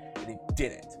something, and it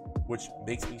didn't, which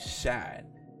makes me sad.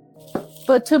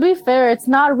 But to be fair, it's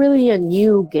not really a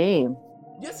new game.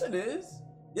 Yes, it is.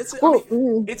 Yes,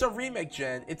 it's a remake,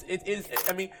 Jen. It is.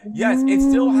 I mean, yes, it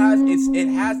still has. It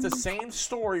has the same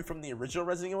story from the original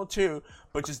Resident Evil 2,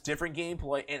 but just different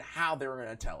gameplay and how they were going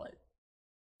to tell it.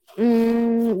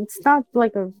 It's not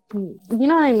like you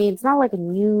know what I mean? It's not like a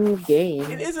new game.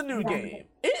 It is a new game.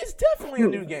 It is definitely a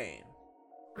new game.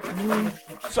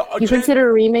 So, you Jen, consider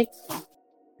a remake?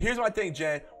 Here's my thing,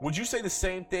 Jen. Would you say the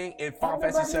same thing if Final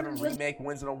Fantasy VII Remake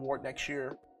wins an award next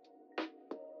year?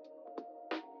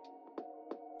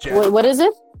 Jen, what is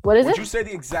it? Would you say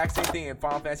the exact same thing if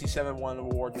Final Fantasy VII won an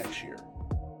award next year?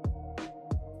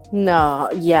 No.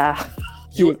 Yeah.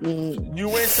 You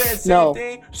wouldn't say the same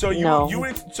thing. So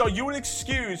you would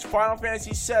excuse Final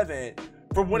Fantasy VII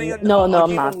for winning a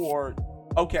Game Award.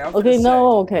 Okay. Okay.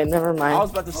 Never mind. I was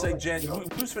about to say, Jen,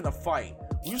 who's finna fight?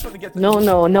 Who's finna get the No,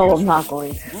 I'm not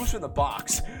going to. Who's finna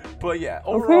box? But yeah,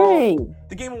 overall, okay.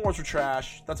 The Game Awards were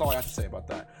trash. That's all I have to say about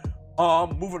that.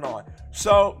 Moving on.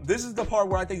 So this is the part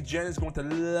where I think Jen is going to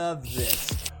love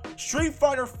this. Street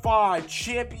Fighter V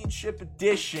Championship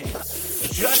Edition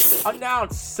just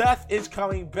announced. Seth is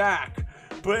coming back,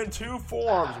 but in 2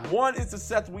 forms. One is the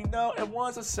Seth we know, and one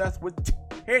is the Seth with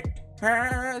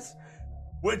titties,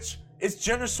 which is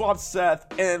gender swapped Seth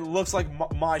and looks like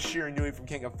Mai Shiranui from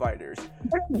King of Fighters.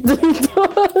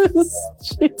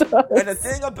 She does. And the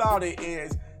thing about it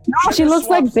is, no, she looks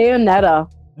like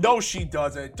Bayonetta. No, she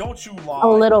doesn't. Don't you lie. A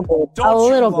little bit.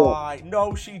 Don't you lie.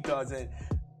 No, she doesn't.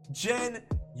 Jen,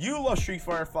 you love Street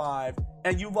Fighter V,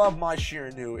 and you love Mai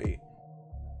Shiranui.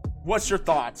 What's your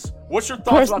thoughts? What's your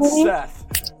thoughts about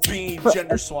Seth being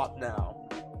gender swapped now?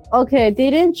 okay, they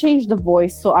didn't change the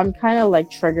voice, so I'm kind of like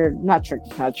triggered. Not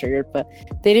triggered, but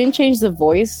they didn't change the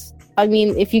voice. I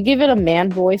mean, if you give it a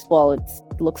man voice, well, it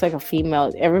looks like a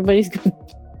female. Everybody's gonna.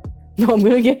 No, I'm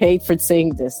gonna get hate for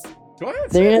saying this. Go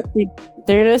ahead.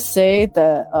 They're gonna say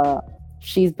that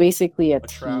she's basically a T.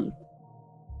 Trap.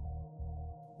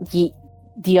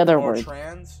 The other Or word.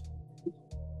 trans.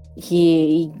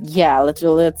 Yeah.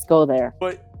 Let's go there.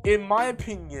 But in my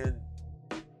opinion,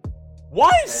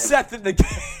 why is Seth in the game?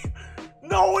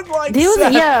 No one likes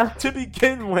Seth to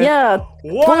begin with. Yeah.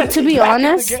 Why Well, is to he be back in the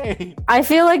honest, game? I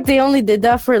feel like they only did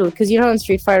that because in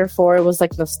Street Fighter 4 it was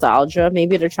like nostalgia.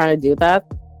 Maybe they're trying to do that.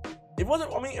 It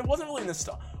wasn't. I mean, it wasn't really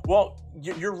nostalgia. Well,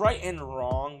 you're right and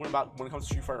wrong when it comes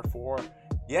to Street Fighter 4.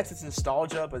 Yes, it's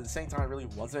nostalgia, but at the same time, it really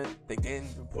wasn't. They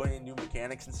didn't put in new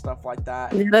mechanics and stuff like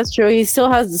that. Yeah, that's true. He still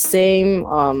has the same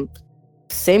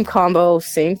combo,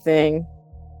 same thing.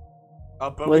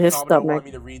 But with his Commodore stomach. wanted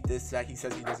me to read this that he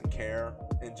says he doesn't care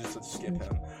and just to skip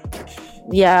him.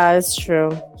 Yeah, it's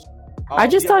true. I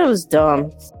just thought it was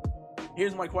dumb.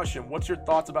 Here's my question: what's your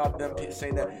thoughts about them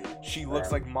saying that he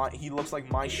looks like Mai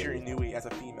Shiranui as a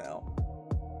female?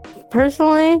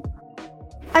 Personally,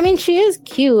 I mean, she is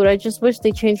cute. I just wish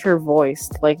they changed her voice,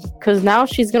 like, because now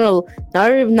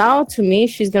now to me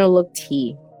she's gonna look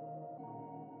T.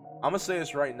 I'm gonna say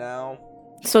this right now.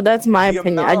 So that's my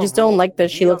opinion. I just don't like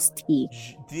that she looks T.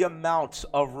 The amount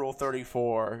of Rule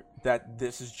 34 that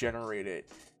this has generated.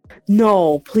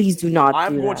 No, please do not.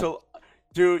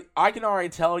 Dude, I can already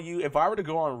tell you, if I were to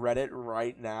go on Reddit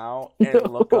right now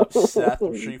and look up Seth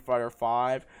from Street Fighter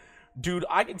 5, dude,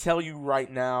 I can tell you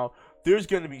right now, there's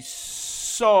going to be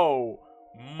so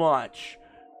much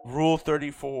Rule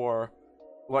 34,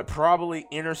 like probably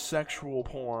intersexual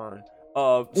porn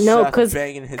of Seth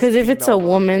banging his because if it's a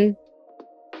woman,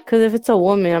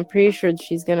 I'm pretty sure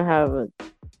she's going to have a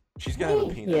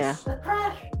penis.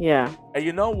 Yeah. And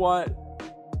you know what?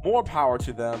 More power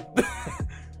to them.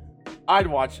 I'd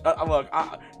watch.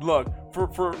 Look.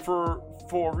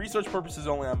 For research purposes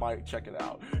only, I might check it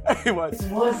out. Anyway,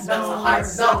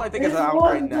 I think it's out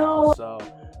right now. So,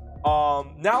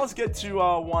 now let's get to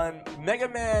one Mega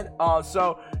Man.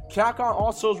 So Capcom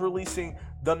also is releasing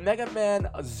the Mega Man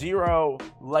Zero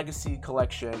Legacy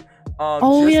Collection.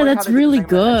 That's really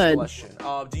good. What's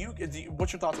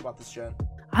your thoughts about this, Jen?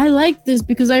 I like this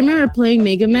because I remember playing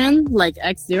Mega Man like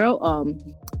X-Zero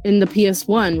in the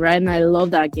PS1, right? And I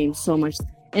love that game so much.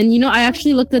 And I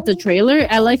actually looked at the trailer.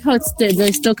 I like how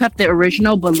they still kept the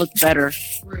original but looked better.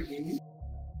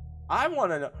 I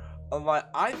want to know.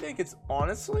 I think it's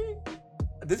honestly,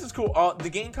 this is cool. The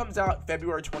game comes out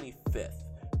February 25th.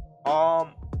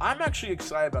 I'm actually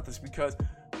excited about this because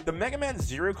the Mega Man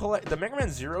Zero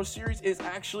series is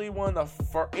actually one of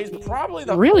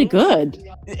the really good.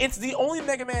 It's the only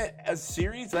Mega Man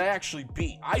series that I actually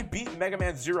beat. I beat Mega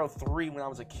Man 3 when I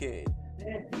was a kid.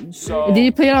 So did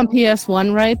you play it on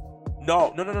PS1, right?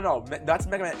 No. That's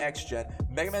Mega Man X Gen.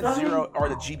 Mega Man 0 are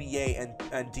the GBA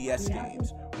and DS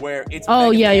games where it's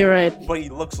Mega Man, you're right. But he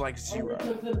looks like Zero.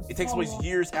 It takes place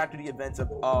years after the events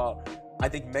of I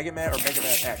think Mega Man or Mega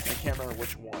Man X. I can't remember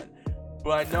which one.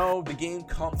 But I know the game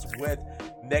comes with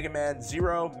Mega Man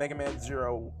 0, Mega Man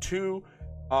 2,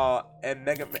 and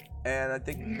I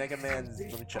think Mega Man.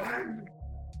 Let me check.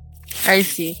 I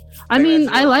see. I mean,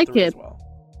 I like it. Well.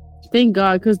 Thank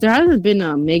God, because there hasn't been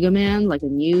a Mega Man, like a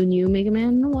new Mega Man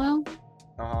in a while.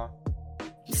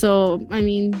 So, I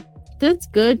mean, that's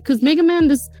good, because Mega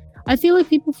Man I feel like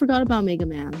people forgot about Mega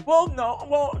Man. Well,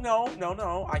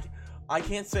 no. I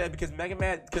can't say it because Mega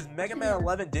Man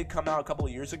 11 did come out a couple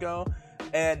of years ago,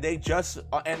 and they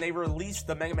released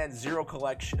the Mega Man Zero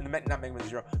collection, not Mega Man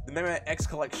Zero, the Mega Man X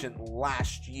collection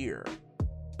last year.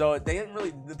 So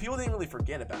the people didn't really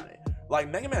forget about it. Like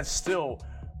Mega Man's still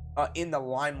in the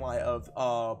limelight of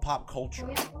pop culture.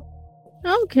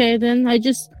 Okay, then I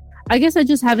guess I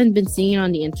just haven't been seeing it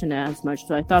on the internet as much,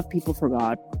 so I thought people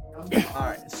forgot.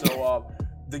 Alright, so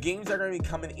the games that are going to be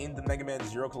coming in the Mega Man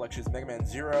Zero collection is Mega Man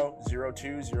 0,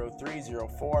 02, 03,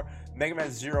 04, Mega Man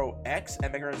 0X,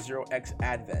 and Mega Man 0X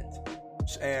Advent.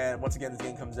 And once again, this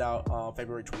game comes out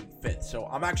February 25th. So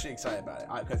I'm actually excited about it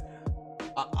because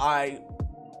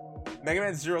Mega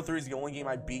Man 03 is the only game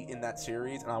I beat in that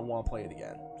series, and I want to play it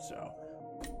again. So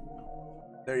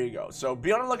there you go. So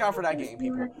be on the lookout for that game,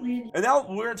 people. And now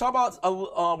we're gonna talk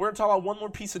about one more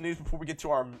piece of news before we get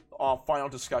to our final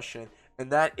discussion,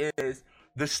 and that is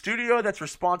the studio that's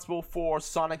responsible for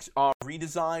Sonic's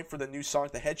redesign for the new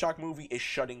Sonic the Hedgehog movie is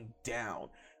shutting down.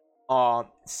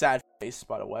 Sad face,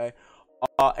 by the way.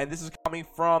 And this is coming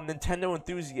from Nintendo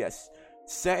enthusiasts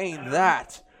saying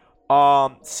that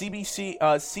CBC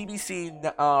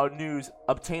News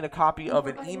obtained a copy of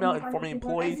an email informing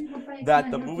employees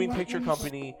that the moving picture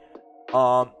company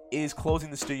is closing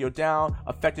the studio down,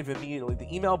 effective immediately.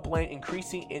 The email blamed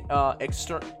increasing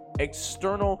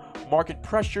external market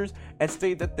pressures and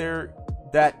stated that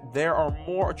there are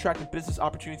more attractive business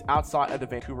opportunities outside of the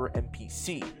Vancouver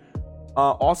MPC.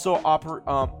 Also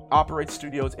operates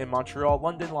studios in Montreal,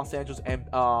 London, Los Angeles, and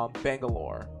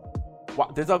Bangalore.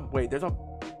 Wow, there's a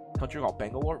country called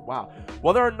Bangalore. Wow.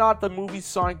 Whether or not the movie's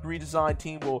Sonic redesign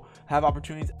team will have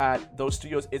opportunities at those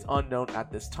studios is unknown at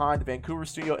this time. The Vancouver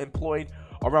studio employed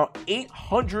around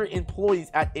 800 employees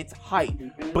at its height,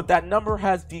 but that number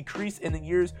has decreased in the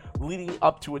years leading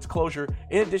up to its closure.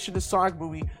 In addition to Sonic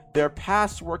movie, their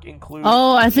past work includes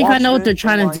I think I know what they're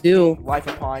trying to do. Life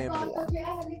of Pi, and more.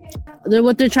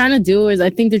 What they're trying to do is, I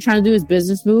think they're trying to do is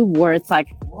business move where it's like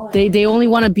they only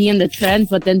want to be in the trend,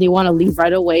 but then they want to leave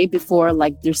right away before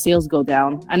like their sales go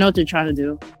down. I know what they're trying to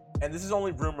do. And this is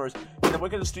only rumors. In the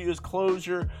wake of the studio's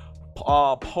closure,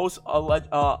 posts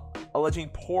alleging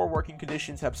poor working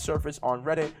conditions have surfaced on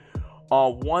Reddit.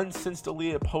 One since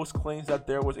deleted post claims that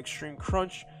there was extreme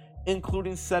crunch,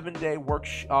 including 7-day work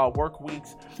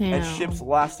weeks. Damn. And shifts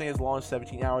lasting as long as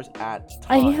 17 hours at times.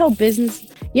 I hate how business.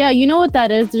 Yeah, you know what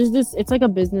that is? There's this. It's like a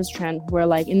business trend where,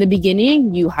 like, in the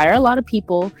beginning, you hire a lot of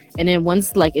people, and then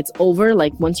once like it's over,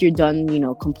 like once you're done,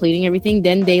 completing everything,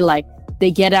 then they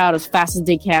get out as fast as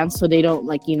they can, so they don't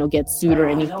get sued or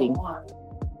anything.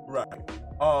 Right.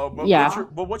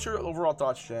 What's your overall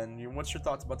thoughts, Jen? What's your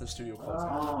thoughts about the studio closing?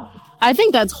 I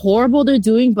think that's horrible they're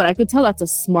doing, but I could tell that's a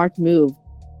smart move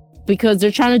because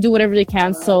they're trying to do whatever they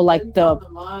can. So like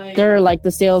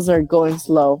the sales are going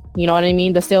slow. You know what I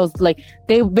mean? The sales, like,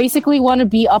 they basically want to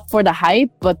be up for the hype,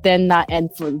 but then not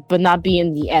be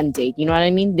in the end date. You know what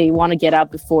I mean? They want to get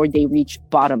out before they reach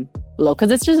bottom low because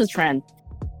it's just a trend.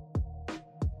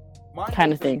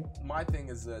 Kind of thing. My thing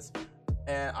is this.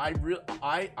 And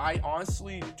I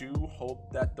honestly do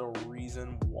hope that the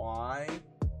reason why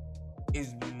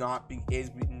is not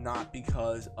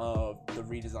because of the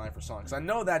redesign for Sonic. Because I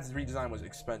know that redesign was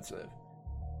expensive.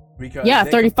 Because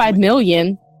 35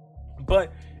 million.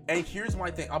 And here's my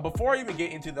thing. Before I even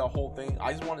get into the whole thing,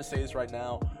 I just want to say this right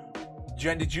now.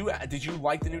 Jen, did you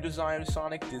like the new design of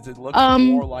Sonic? Does it look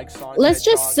more like Sonic? Let's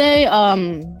just say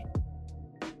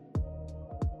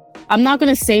I'm not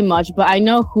going to say much, but I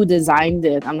know who designed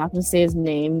it. I'm not going to say his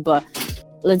name, but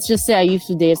let's just say I used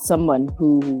to date someone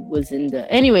who was in the...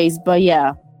 Anyways, but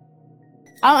yeah.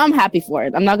 I'm happy for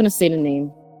it. I'm not going to say the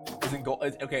name. Is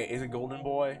it Golden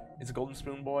Boy? Is it Golden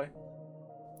Spoon Boy?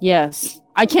 Yes.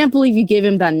 I can't believe you gave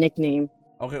him that nickname.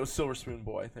 Okay, it was Silver Spoon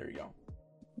Boy. There you go.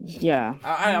 Yeah.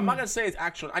 I'm not going to say his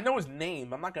actual... I know his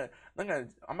name. I'm not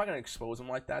gonna expose him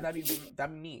like that. That'd be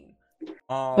mean.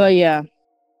 But yeah.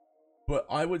 But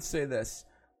I would say this.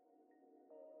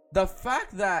 The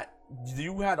fact that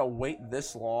you had to wait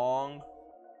this long,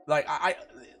 like, I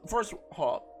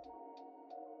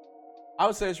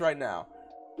would say this right now.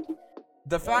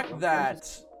 The fact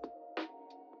that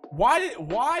why did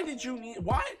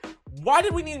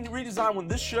we need to redesign when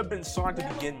this should have been Sonic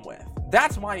to begin with?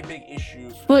 That's my big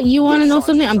issue. But you want to know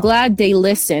something? I'm glad they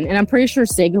listened, and I'm pretty sure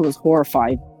Sega was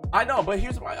horrified. I know, but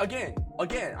here's why. Again,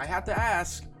 I have to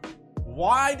ask.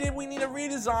 Why did we need a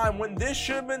redesign when this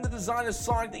should have been the design of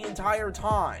Sonic the entire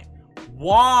time?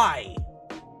 Why?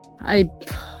 I'm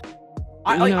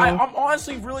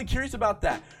honestly really curious about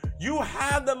that. You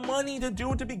have the money to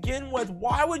do it to begin with.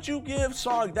 Why would you give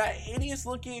Sonic that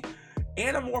hideous-looking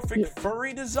anamorphic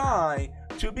furry design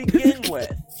to begin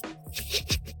with?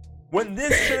 When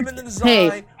this should have been the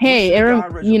design. Hey,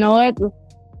 Aaron, you know what?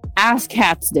 Ask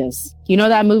Cats this. You know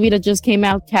that movie that just came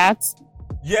out, Cats?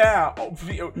 Yeah,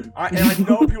 and I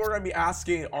know people are going to be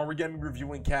asking, are we going to be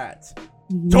reviewing Cats?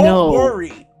 Don't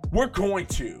worry, we're going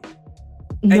to.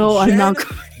 No, Jen, I'm not.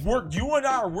 We're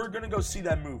going to go see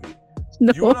that movie.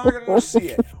 No. You and I are going to go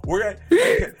see it.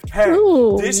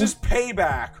 This is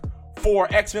payback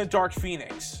for X-Men Dark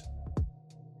Phoenix.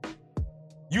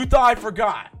 You thought I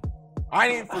forgot. I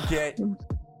didn't forget.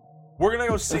 We're going to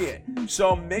go see it.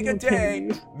 So make a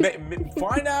day,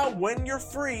 find out when you're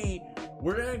free.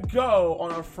 We're going to go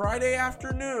on a Friday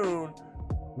afternoon.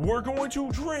 We're going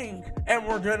to drink, and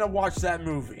we're going to watch that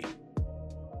movie.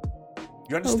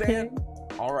 You understand?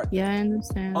 Okay. All right. Yeah, I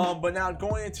understand. But now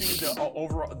going into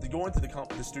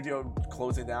the studio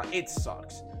closing down, it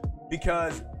sucks.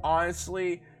 Because,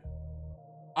 honestly,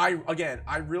 I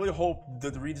really hope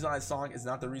that the redesigned Sonic is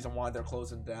not the reason why they're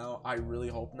closing down. I really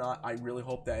hope not. I really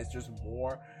hope that it's just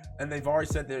more. And they've already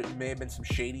said there may have been some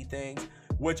shady things.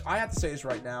 which I have to say this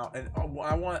right now, and I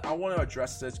want to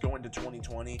address this going into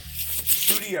 2020.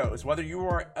 Studios, whether you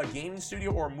are a gaming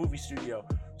studio or a movie studio,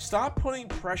 stop putting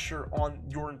pressure on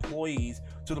your employees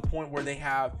to the point where they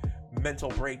have mental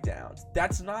breakdowns.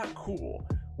 That's not cool.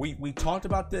 We talked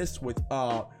about this with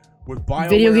BioWare,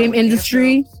 video game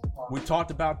industry. We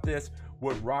talked about this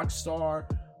with Rockstar.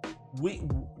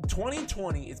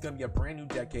 2020 is going to be a brand new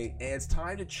decade, and it's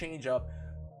time to change up.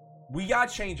 We got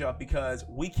to change up because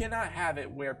we cannot have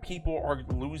it where people are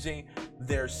losing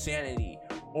their sanity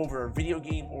over a video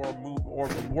game or a movie, or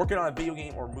working on a video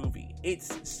game or movie.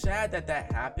 It's sad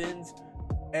that happens,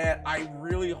 and I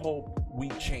really hope we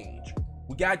change.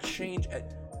 We got to change.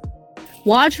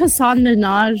 Watch Hassan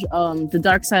Minaj, The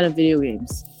Dark Side of Video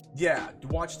Games. Yeah,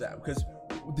 watch that, because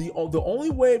the only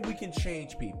way we can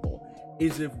change people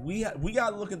is if we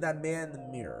gotta look at that man in the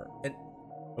mirror. And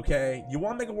okay, you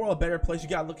want to make a world a better place, you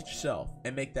gotta look at yourself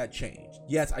and make that change.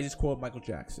 Yes, I just quoted Michael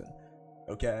Jackson.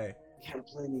 Okay,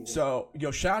 so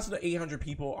shout out to the 800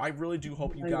 people. I really do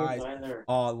hope you guys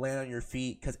land on your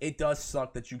feet, because it does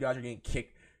suck that you guys are getting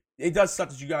kicked. It does suck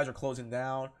that you guys are closing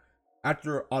down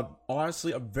after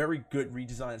honestly a very good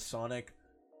redesign of Sonic.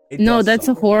 No, that's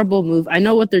a horrible move. I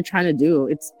know what they're trying to do.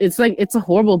 It's a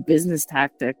horrible business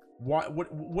tactic.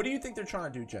 What do you think they're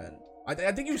trying to do, Jen? I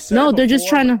think you said no. They're just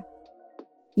trying to.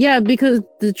 Yeah, because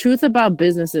the truth about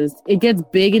businesses, it gets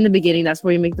big in the beginning. That's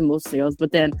where you make the most sales.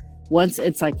 But then once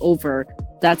it's like over,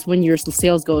 that's when your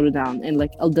sales go down, and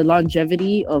like the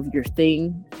longevity of your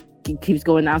thing keeps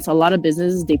going down. So a lot of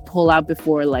businesses, they pull out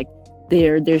before like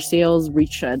their sales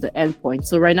reach the end point.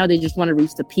 So right now they just want to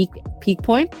reach the peak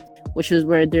point, which is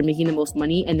where they're making the most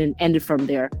money, and then end it from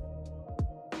there.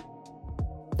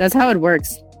 That's how it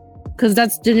works, because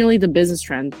that's generally the business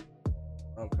trend.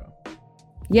 Okay.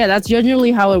 Yeah, that's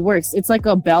generally how it works. It's like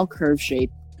a bell curve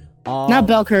shape. Not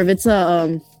bell curve. It's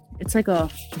like a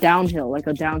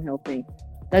downhill thing.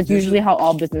 That's usually how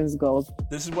all business goes.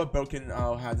 This is what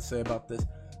Boken had to say about this.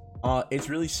 It's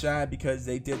really sad because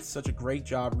they did such a great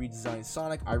job redesigning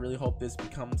Sonic. I really hope this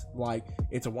becomes like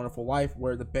It's a Wonderful Life,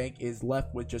 where the bank is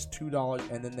left with just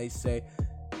 $2, and then they say,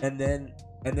 and then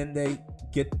they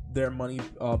get their money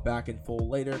back in full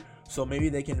later. So maybe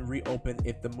they can reopen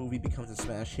if the movie becomes a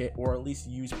smash hit, or at least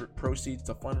use proceeds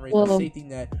to fundraise a safety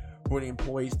net for the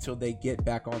employees till they get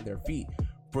back on their feet.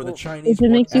 For the Chinese, if it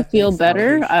makes you feel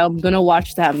better, I'm gonna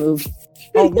watch that movie.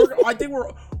 I think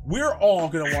we're all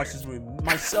gonna watch this movie.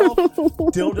 Myself,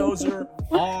 Dildozer,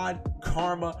 Odd,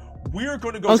 Karma. We're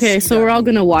gonna go. Okay, so we're all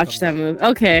gonna watch that movie.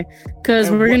 Okay, because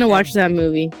we're gonna watch that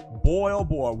movie. Boy, oh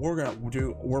boy,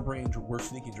 we're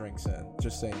sneaking drinks in.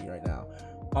 Just saying right now.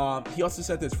 He also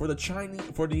said this for the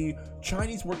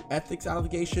Chinese work ethics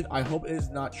allegation. I hope it is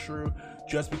not true,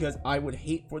 just because I would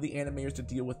hate for the animators to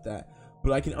deal with that.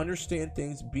 But I can understand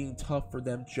things being tough for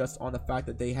them just on the fact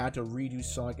that they had to redo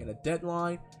Sonic in a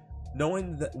deadline.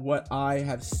 Knowing that what I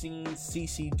have seen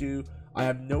CC do, I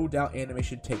have no doubt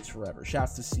animation takes forever.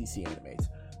 Shouts to CC Animates.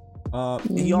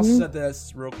 He also said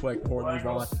this real quick before we move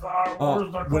on.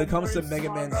 When it comes to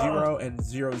Mega Man 0 and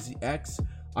 0X,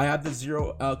 I have the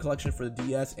 0 collection for the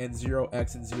DS and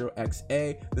 0X and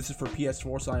 0XA. This is for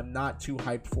PS4, so I am not too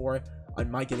hyped for it. I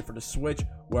might get it for the Switch.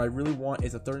 What I really want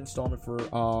is a third installment for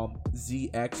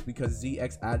ZX, because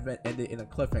ZX Advent ended in a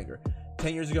cliffhanger.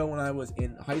 10 years ago when I was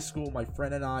in high school, my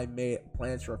friend and I made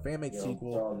plans for a fan-made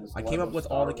sequel. I came up with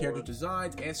all the character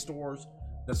designs and stories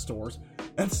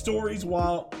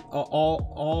while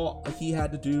all he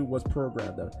had to do was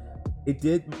program them. I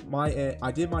did my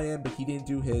end, but he didn't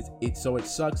do his. So it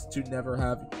sucks to never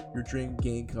have your dream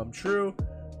game come true.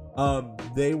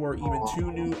 They were even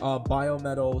 2 new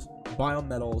biometals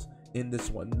in this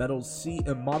one, Model C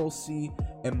and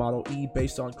Model E,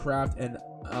 based on Craft and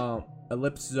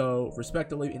Ellipso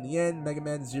respectively. In the end, Mega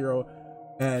Man 0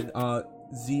 and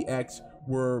ZX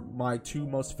were my 2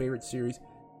 most favorite series,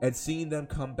 and seeing them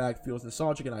come back feels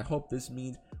nostalgic, and I hope this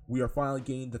means we are finally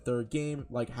getting the 3rd game,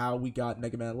 like how we got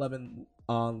Mega Man 11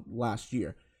 last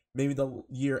year. Maybe the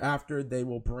year after they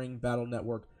will bring Battle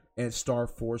Network and Star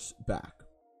Force back.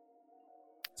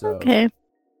 So, okay.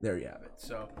 There you have it.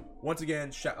 So once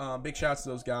again, big shouts to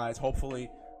those guys. Hopefully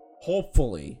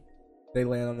they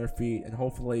land on their feet, and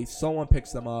hopefully someone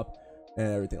picks them up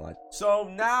and everything like that. So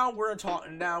now we're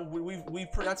talking. Now we've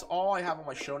that's all I have on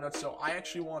my show notes. So I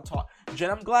actually want to talk.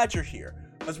 Jen, I'm glad you're here,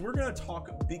 because we're gonna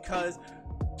talk, because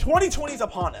 2020 is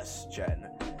upon us, Jen,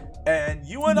 and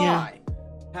you and I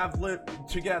have lived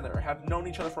together, have known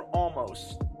each other for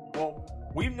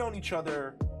we've known each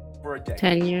other for a decade.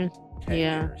 10 years. 10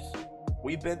 years.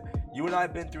 You and I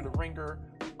have been through the ringer.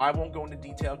 I won't go into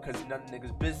detail because none of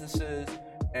niggas' businesses,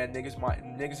 and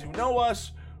niggas who know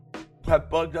us have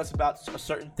bugged us about a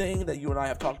certain thing that you and I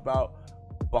have talked about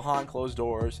behind closed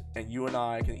doors, and you and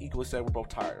I can equally say we're both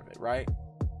tired of it, right?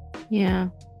 Yeah.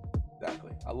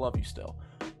 Exactly. I love you still.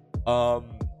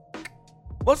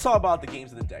 Let's talk about the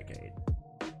games of the decade.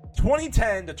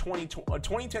 2010 to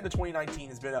 2019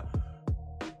 has been a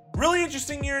really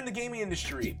interesting year in the gaming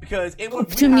industry because we had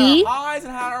our highs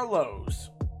and had our lows.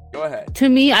 Go ahead. To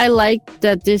me, I like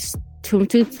that this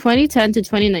 2010 to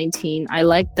 2019. I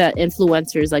like that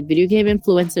influencers, like video game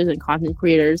influencers and content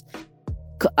creators.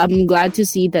 I'm glad to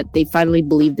see that they finally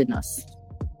believed in us.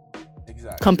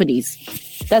 Exactly.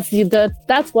 Companies. That's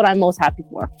what I'm most happy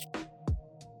for.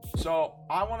 So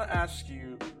I want to ask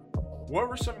you, what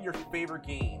were some of your favorite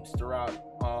games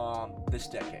throughout this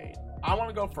decade? I want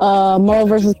to go first.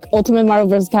 Ultimate Mario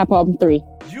vs. Capcom 3.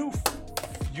 You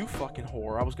fucking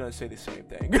whore. I was gonna say the same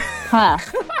thing. Ha!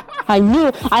 I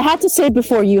knew. I had to say it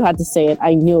before you had to say it.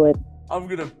 I knew it. Oh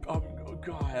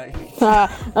God, I hate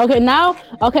Okay,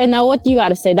 now what you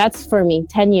gotta say? That's for me.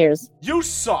 10 years. You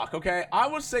suck. Okay, I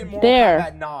would say Mortal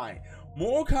Kombat 9.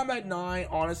 Mortal Kombat 9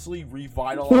 honestly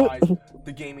revitalized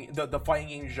the fighting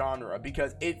game genre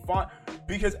because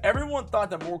everyone thought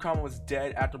that Mortal Kombat was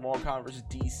dead after Mortal Kombat vs.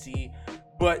 DC,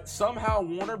 but somehow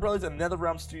Warner Brothers and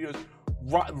NetherRealm Studios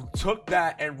took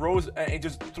that and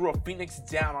just threw a phoenix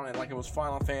down on it like it was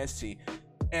Final Fantasy,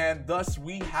 and thus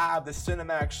we have the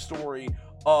cinematic story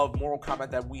of Mortal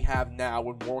Kombat that we have now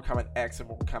with Mortal Kombat X and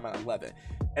Mortal Kombat 11,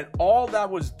 and all that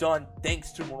was done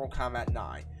thanks to Mortal Kombat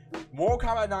 9. Mortal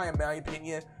Kombat 9, in my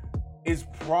opinion, is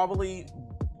probably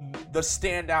the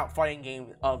standout fighting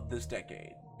game of this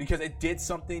decade because it did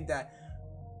something that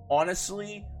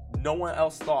honestly no one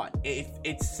else thought.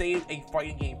 It saved a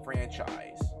fighting game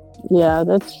franchise. Yeah,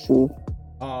 that's true.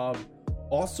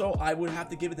 Also, I would have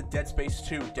to give it to Dead Space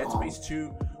 2. Dead Space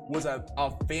 2 was a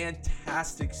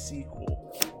fantastic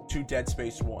sequel to Dead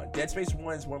Space 1. Dead Space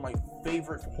 1 is one of my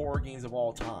favorite horror games of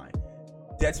all time.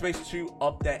 Dead Space 2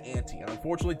 upped that ante. And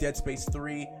unfortunately, Dead Space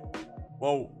 3,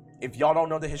 well, if y'all don't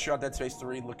know the history of Dead Space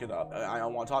 3, look it up. I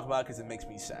don't want to talk about it because it makes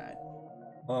me sad.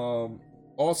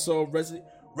 Also, Resident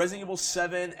Evil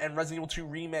 7 and Resident Evil 2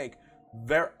 Remake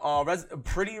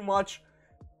pretty much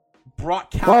brought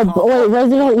Capcom... wait,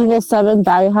 Resident Evil 7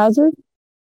 Biohazard?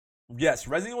 Yes,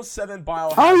 Resident Evil 7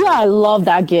 Biohazard. Oh yeah, I love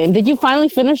that game. Did you finally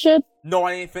finish it? No,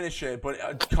 I didn't finish it, but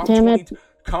come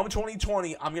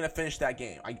 2020, I'm going to finish that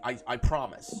game. I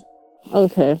promise.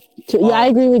 Okay. Yeah, I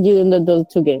agree with you in those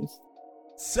two games.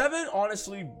 7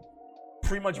 honestly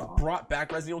pretty much brought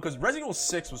back Resident Evil because Resident Evil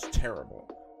 6 was terrible.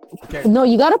 Okay. No,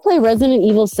 you gotta play Resident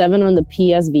Evil 7 on the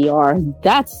PSVR.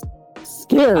 That's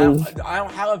scary. I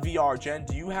don't have a VR, Jen.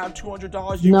 Do you have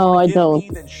 $200? No, I don't. Me?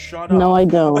 Then shut up. No, I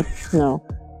don't. No.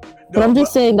 But I'm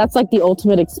just saying that's like the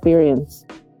ultimate experience.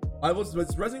 It's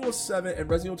Resident Evil 7 and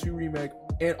Resident Evil 2 Remake,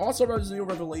 and also Resident Evil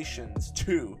Revelations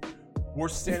 2 were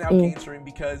standout games for me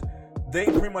because they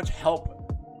pretty much help.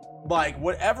 Like,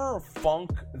 whatever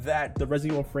funk that the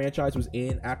Resident Evil franchise was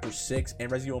in after 6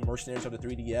 and Resident Evil Mercenaries on the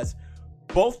 3DS,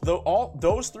 all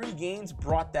those 3 games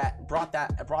brought them out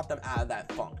of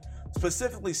that funk.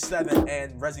 Specifically 7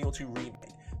 and Resident Evil 2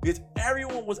 Remake. Because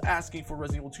everyone was asking for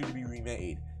Resident Evil 2 to be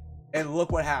remade. And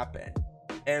look what happened.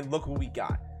 And look what we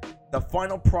got. The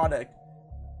final product,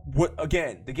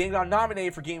 again, the game got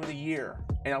nominated for Game of the Year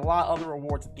and a lot of other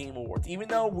awards at Game Awards. Even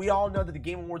though we all know that the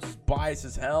Game Awards is biased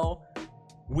as hell,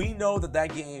 we know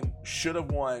that game should have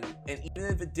won, and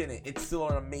even if it didn't, it's still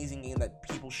an amazing game that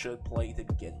people should play to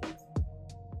begin with.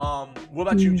 What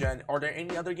about you, Jen? Are there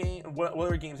any other games? What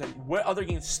other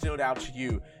games stood out to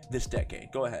you this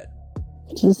decade? Go ahead.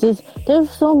 There's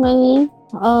so many.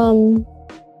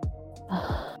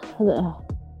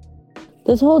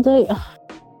 This whole day.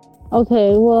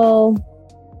 Okay, well,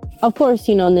 of course,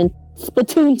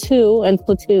 Splatoon 2 and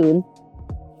Splatoon.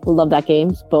 Love that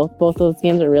games. Both those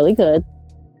games are really good.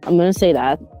 I'm gonna say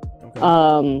that.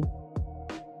 Okay.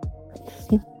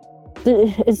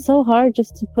 It's so hard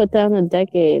just to put down a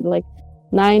decade, like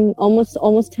 9, almost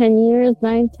 10 years,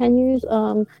 10 years.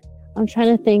 I'm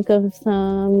trying to think of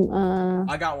some.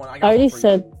 I got one. I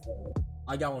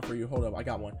got one for you. Hold up, I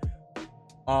got one.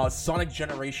 Sonic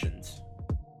Generations.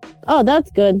 Oh,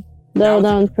 that's good. That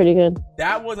one's pretty good.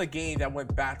 That was a game that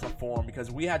went back to form because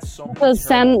we had so many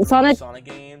Sonic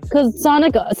games. Because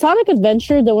Sonic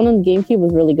Adventure, the one on the GameCube,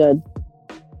 was really good.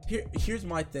 Here's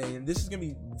my thing, and this is gonna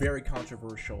be very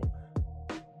controversial.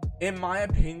 In my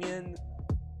opinion,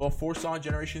 before Sonic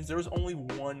Generations, there was only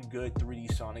one good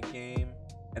 3D Sonic game,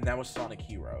 and that was Sonic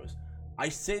Heroes. I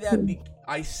say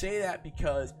that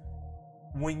because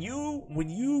when you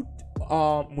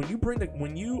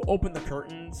open the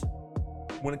curtains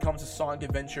when it comes to Sonic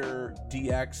Adventure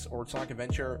DX or Sonic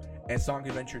Adventure and Sonic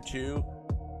Adventure 2,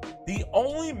 the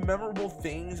only memorable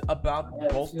things about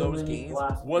both those games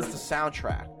was the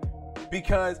soundtrack.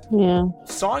 Because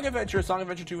Sonic Adventure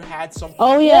 2 had some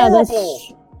horrible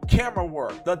camera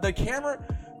work. The camera,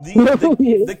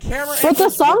 the camera. But the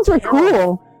songs were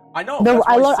cool. I know.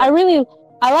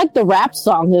 I like the rap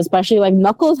songs, especially like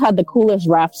Knuckles had the coolest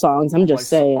rap songs. I'm just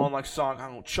saying. On like song, I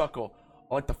don't chuckle.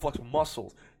 I like the flex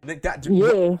muscles. That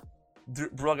dude,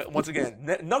 bro, once again,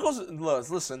 Knuckles.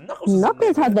 Listen,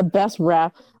 Knuckles had the best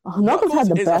rap. Knuckles had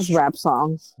the best rap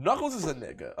songs. Knuckles is a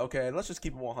nigga. Okay, let's just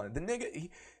keep it 100. The nigga,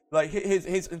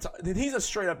 he's a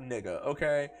straight up nigga.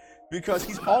 Okay, because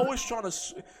he's always trying to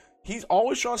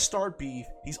start beef.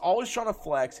 He's always trying to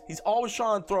flex. He's always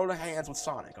trying to throw the hands with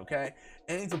Sonic. Okay,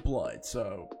 and he's a blood.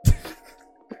 So.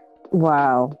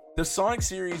 Wow. The Sonic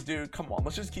series, dude. Come on,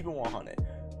 let's just keep it 100.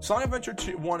 Sonic Adventure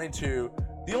 1 and 2.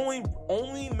 The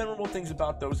only memorable things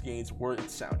about those games were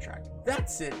its soundtrack.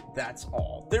 That's it. That's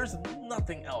all. There's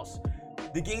nothing else.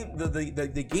 The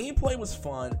gameplay was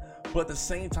fun, but at the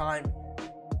same time,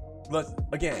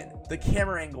 the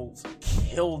camera angles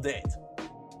killed it.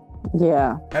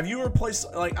 Yeah. Have you ever played?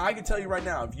 Like, I can tell you right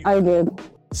now, I did.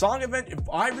 Sonic Adventure. If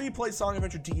I replayed Sonic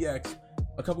Adventure DX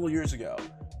a couple of years ago,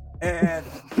 and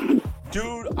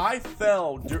dude, I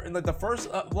fell during the first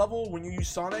level when you use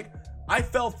Sonic. I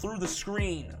fell through the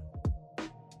screen.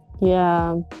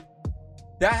 Yeah.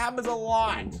 That happens a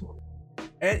lot.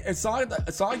 And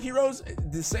Sonic Heroes,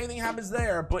 the same thing happens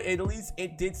there, but at least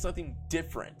it did something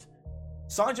different.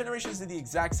 Sonic Generations did the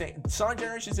exact same. Sonic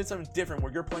Generations did something different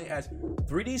where you're playing as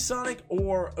 3D Sonic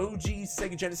or OG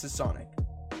Sega Genesis Sonic.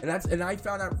 And I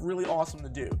found that really awesome to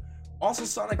do. Also,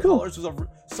 Sonic Colors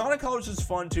was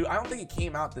fun too. I don't think it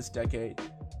came out this decade,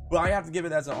 but I have to give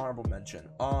it as an honorable mention.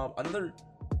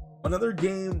 Another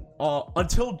game,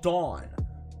 Until Dawn,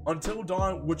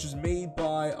 which is made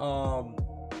by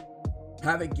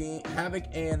Havoc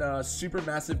and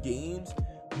Supermassive Games.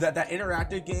 That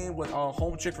interactive game with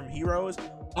Home Chick from Heroes.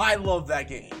 I love that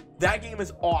game. That game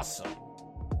is awesome.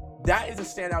 That is a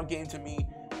standout game to me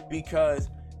because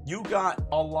you got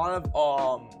a lot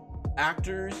of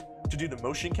actors to do the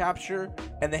motion capture,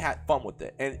 and they had fun with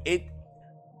it. And it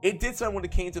did something when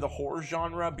it came to the horror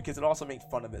genre because it also made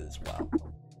fun of it as well.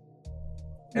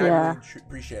 And I really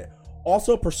appreciate it.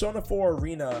 Also, Persona 4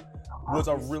 Arena was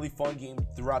a really fun game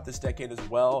throughout this decade as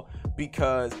well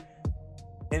because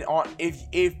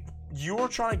if you're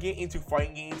trying to get into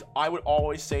fighting games, I would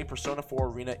always say Persona 4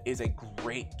 Arena is a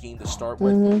great game to start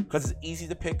with because it's easy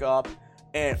to pick up,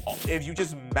 and if you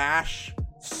just mash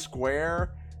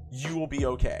square, you will be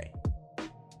okay.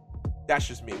 That's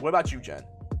just me. What about you, Jen?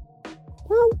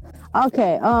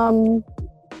 Okay,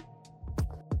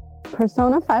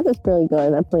 Persona 5 is really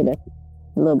good. I played it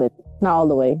a little bit, not all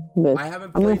the way, but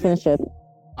I'm gonna finish it.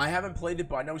 I haven't played it,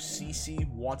 but I know CC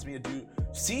wants me to do.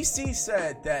 CC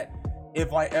said that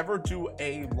if I ever do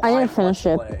a live let's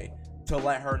play, to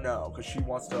let her know because she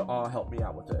wants to help me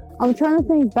out with it. I'm trying to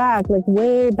think back, like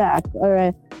way back. All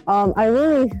right, I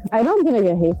know I'm gonna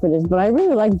get hate for this, but I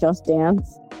really like Just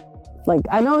Dance. Like,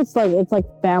 I know it's like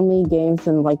family games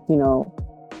and like, you know,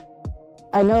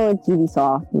 I know it's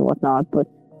Ubisoft and whatnot, but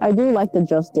I do like the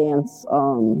Just Dance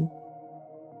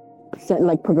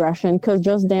like progression because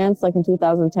Just Dance like in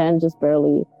 2010 just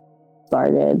barely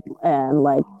started and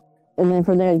then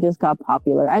from there it just got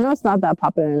popular. I know it's not that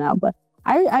popular now, but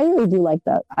I really do like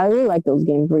that. I really like those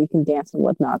games where you can dance and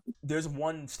whatnot. There's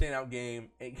one standout game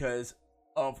because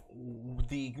of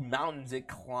the mountains it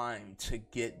climbed to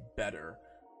get better.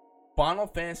 Final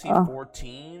Fantasy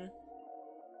 14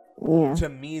 to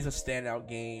me is a standout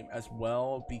game as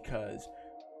well because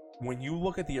when you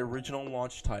look at the original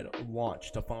launch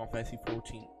to Final Fantasy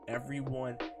 14,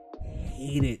 everyone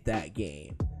hated that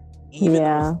game. Even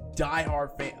those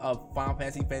diehard Final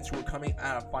Fantasy fans who were coming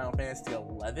out of Final Fantasy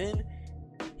 11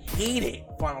 hated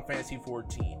Final Fantasy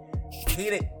 14.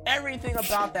 Hated everything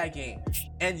about that game.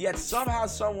 And yet somehow,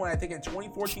 somewhere, I think in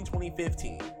 2014,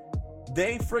 2015,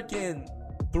 they freaking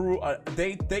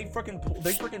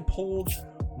pulled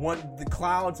the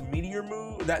Cloud's meteor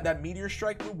move, that meteor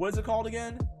strike move. What is it called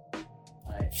again?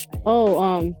 I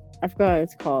forgot what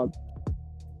it's called.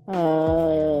 I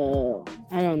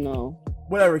don't know.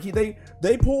 Whatever.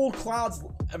 They pulled Cloud's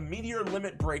meteor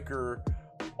limit breaker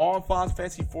on Final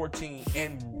Fantasy 14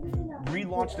 and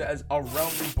relaunched it as a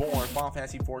Realm Reborn Final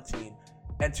Fantasy 14.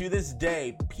 And to this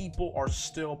day, people are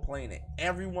still playing it.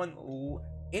 Anyone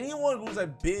who's a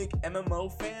big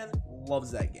MMO fan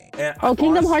loves that game. And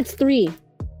Kingdom Hearts 3.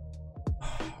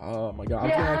 Oh my god, I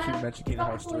was gonna actually mention Kingdom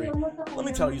Hearts 3. Let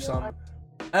me tell you something.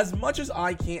 as much as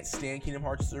I can't stand Kingdom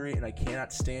Hearts 3 and I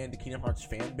cannot stand the Kingdom Hearts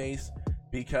fan base,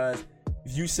 because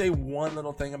if you say one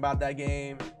little thing about that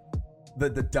game, the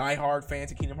diehard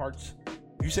fans of Kingdom Hearts,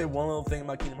 if you say one little thing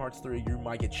about Kingdom Hearts 3, you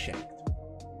might get shanked.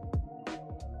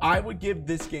 I would give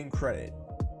this game credit.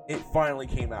 It finally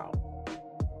came out.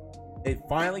 It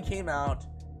finally came out.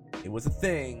 It was a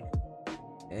thing.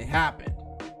 And it happened.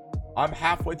 I'm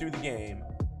halfway through the game.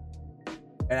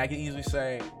 And I can easily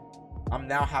say I'm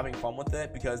now having fun with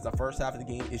it, because the first half of the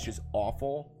game is just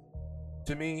awful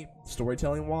to me,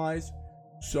 storytelling wise.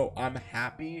 So I'm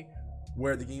happy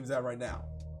where the game's at right now.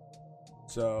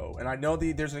 So, and I know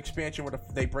there's an expansion where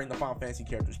they bring the Final Fantasy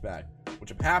characters back,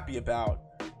 which I'm happy about.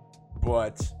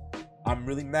 But I'm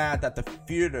really mad that the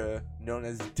theater known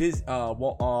as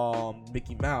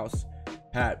Mickey Mouse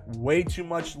had way too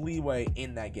much leeway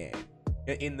in that game,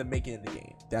 in the making of the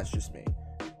game. That's just me.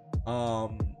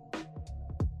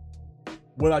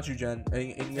 What about you, Jen?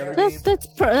 Any other games?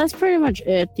 That's pretty much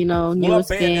it. You know, What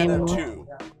newest about game. Bayonetta 2?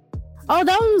 Oh,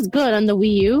 that one was good on the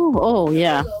Wii U. Oh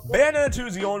yeah. Bayonetta 2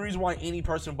 is the only reason why any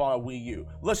person bought a Wii U.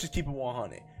 Let's just keep it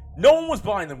 100. No one was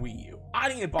buying the Wii U. I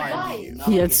didn't buy a Wii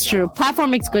U. Yeah, it's true.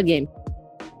 Platform makes good game.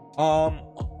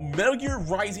 Metal Gear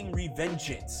Rising: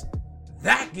 Revengeance.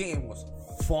 That game was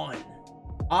fun.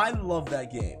 I love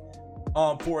that game.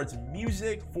 For its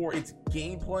music, for its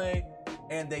gameplay,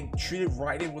 and they treated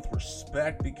Raiden with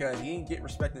respect, because he didn't get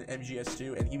respect in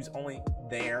MGS2, and he was only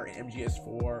there in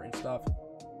MGS4 and stuff.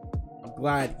 I'm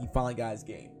glad he finally got his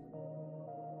game.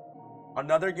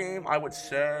 Another game I would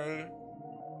say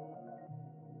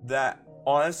that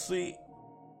honestly,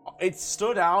 it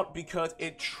stood out because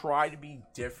it tried to be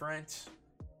different,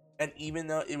 and even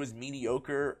though it was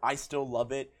mediocre, I still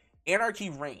love it. Anarchy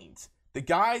Reigns. The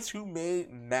guys who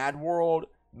made Mad World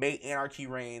made Anarchy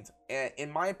Reigns, and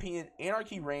in my opinion,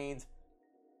 Anarchy Reigns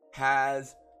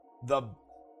has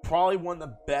probably one of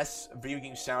the best video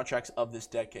game soundtracks of this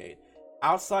decade.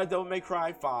 Outside Devil May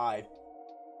Cry 5,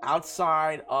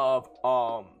 outside of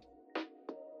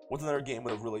what's another game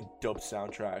with a really dope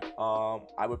soundtrack?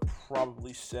 I would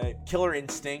probably say Killer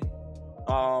Instinct,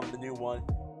 the new one.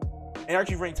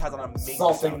 Anarchy Reigns has an amazing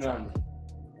soundtrack.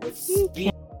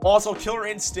 Also, Killer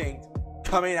Instinct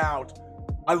coming out.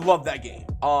 I love that game.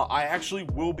 I actually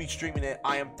will be streaming it.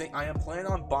 I am planning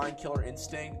on buying Killer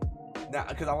Instinct now,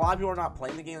 because a lot of people are not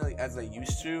playing the game as they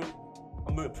used to.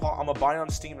 I'm gonna buy it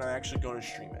on Steam, and I'm actually going to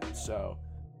stream it. So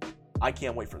I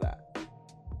can't wait for that.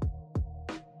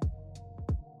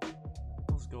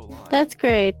 Let's go live. That's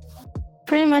great.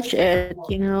 Pretty much it.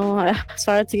 You know, I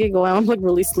started to get going. I'm like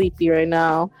really sleepy right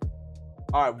now.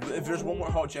 All right. If there's one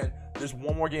more, Jen. There's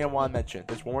one more game I want to mention.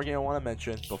 Before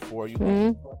you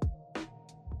Mm-hmm.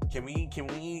 Can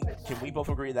we both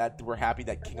agree that we're happy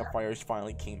that King of Fighters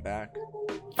finally came back?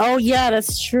 Oh yeah,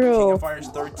 that's true. King of Fighters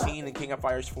 13 and King of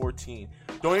Fighters 14.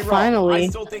 Don't get me wrong. Finally. I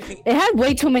still think It had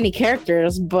way too many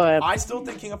characters, but I still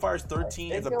think King of Fighters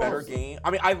 13 is a better game. I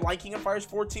mean, I like King of Fighters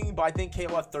 14, but I think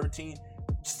KOF 13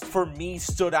 for me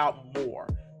stood out more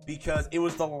because it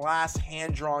was the last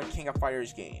hand-drawn King of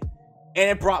Fighters game, and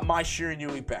it brought my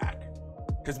Shiranui back.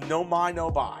 Because no mai, no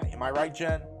buy. Am I right,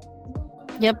 Jen?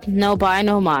 yep, no buy,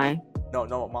 no my. No,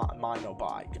 mai, no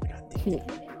buy. God damn it.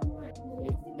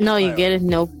 No, you get it.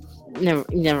 No,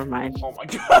 never mind. Oh my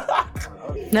god.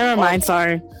 Never mind.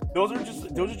 Sorry. Those are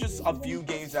just a few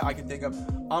games that I can think of.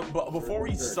 But before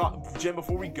we Jim,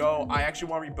 before we go, I actually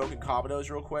want to read Broken Kabuto's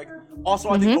real quick. Also,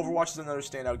 I think Overwatch is another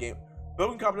standout game.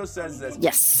 Broken Kabuto says this.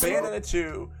 Yes. Bayonetta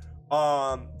 2.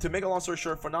 To make a long story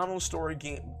short, phenomenal story,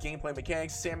 gameplay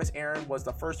mechanics. Samus Aran was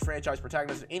the first franchise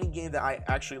protagonist of any game that I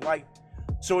actually liked.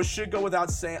 So it should go without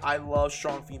saying I love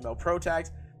strong female protags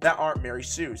that aren't Mary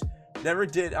Sue's. Never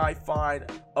did I find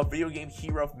a video game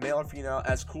hero, male or female,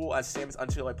 as cool as Samus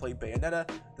until I played Bayonetta.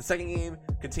 The second game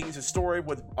continues the story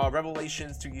with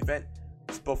revelations to events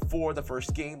before the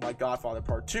first game, like Godfather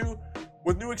Part 2,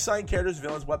 with new exciting characters,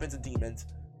 villains, weapons, and demons.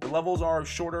 The levels are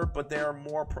shorter, but there are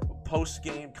more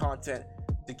post-game content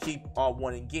to keep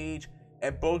one engaged.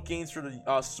 And both games for the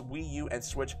Wii U and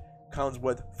Switch comes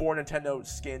with 4 Nintendo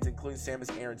skins, including Samus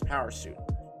Aran's power suit.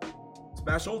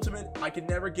 Smash Ultimate, I could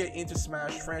never get into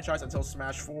Smash franchise until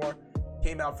Smash 4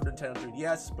 came out for Nintendo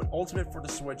 3DS, but Ultimate for the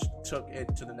Switch took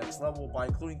it to the next level by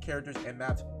including characters and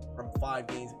maps from 5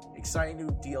 games, exciting new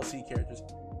DLC characters,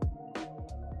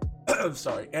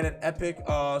 and an epic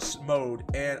mode,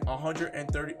 and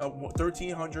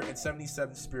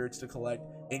 1,377 spirits to collect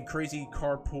in crazy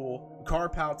car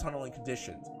pal tunneling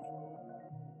conditions.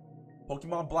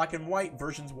 Pokemon Black and White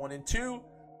versions 1 and 2.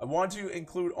 I want to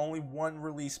include only one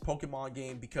released Pokemon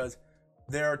game because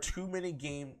there are too many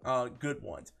good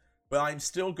ones. But I'm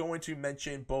still going to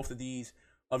mention both of these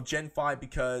of Gen 5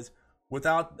 because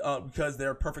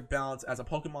they're a perfect balance as a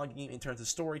Pokemon game in terms of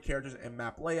story, characters, and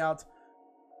map layouts.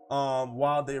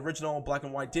 While the original Black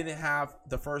and White didn't have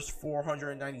the first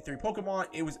 493 Pokemon,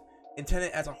 it was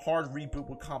intended as a hard reboot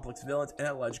with complex villains and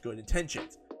alleged good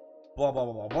intentions. Blah blah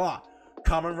blah blah blah.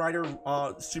 Kamen Rider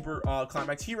Super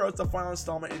Climax Heroes, the final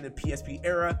installment in the PSP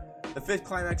era. The 5th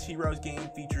Climax Heroes game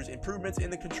features improvements in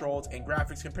the controls and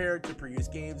graphics compared to previous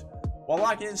games. While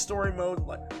lacking in story mode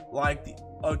like the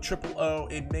OOO,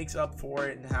 it makes up for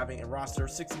it in having a roster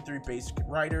of 63 basic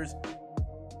writers.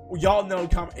 Y'all know,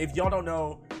 if y'all don't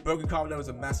know, Broken Commando is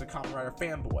a massive Kamen Rider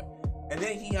fanboy. And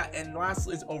then and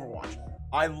lastly is Overwatch.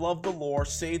 I love the lore,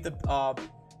 save the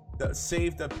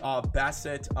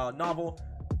Bassett novel,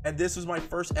 and this was my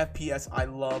first FPS. I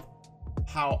love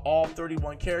how all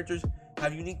 31 characters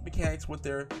have unique mechanics with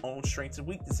their own strengths and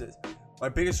weaknesses. My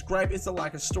biggest gripe is the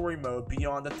lack of story mode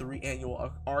beyond the 3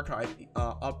 annual archive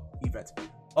events.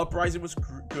 Uprising was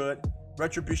good.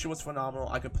 Retribution was phenomenal.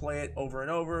 I could play it over and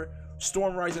over.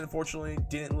 Storm Rising, unfortunately,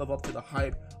 didn't live up to the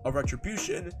hype of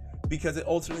Retribution because it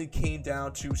ultimately came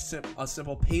down to a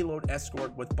simple payload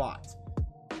escort with bots.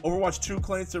 Overwatch 2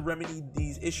 claims to remedy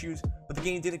these issues, but the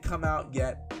game didn't come out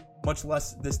yet, much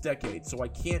less this decade, so I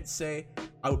can't say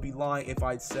I would be lying if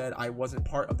I'd said I wasn't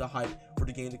part of the hype for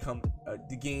the game to come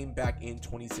the game back in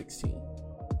 2016.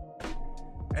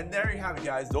 And there you have it,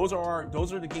 guys. Those are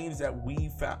the games that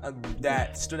we found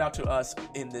that stood out to us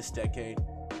in this decade.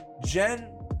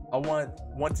 Jen, I want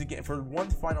once again for one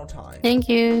final time. Thank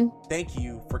you. Thank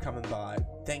you for coming by.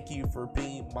 Thank you for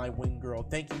being my wing girl.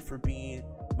 Thank you for being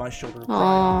my shoulder to cry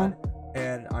on.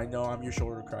 And I know I'm your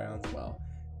shoulder to cry on as well.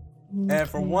 Okay. And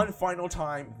for one final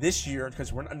time this year,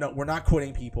 because we're not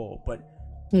quitting, people, but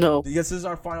no, because this is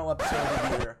our final episode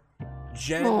of the year.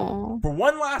 Jen, for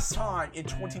one last time in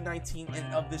 2019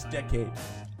 and of this decade,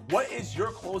 what is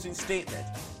your closing statement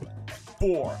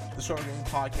for the Scrubclub Gaming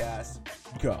Podcast?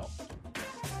 Go.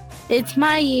 It's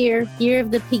my year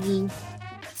of the piggy.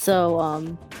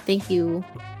 So, thank you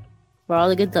for all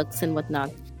the good lucks and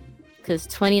whatnot. Because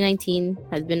 2019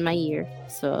 has been my year.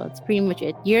 So, it's pretty much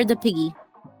it. Year of the piggy.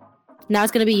 Now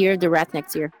it's going to be year of the rat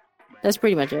next year. That's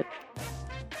pretty much it.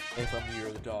 And from the year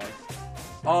of the dog.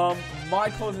 My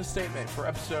closing statement for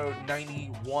episode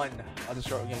 91 of the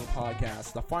Scrubclub Gaming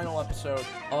Podcast, the final episode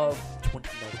of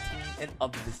 2019 and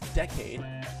of this decade.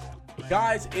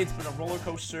 Guys, it's been a roller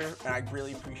coaster, and I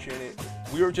really appreciate it.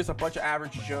 We were just a bunch of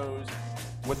average Joes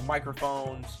with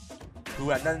microphones who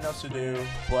had nothing else to do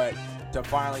but to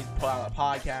finally put out a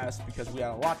podcast because we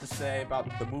had a lot to say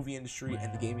about the movie industry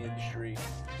and the gaming industry.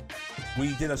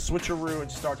 We did a switcheroo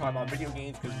and started talking about video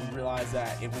games because we realized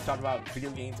that if we talked about video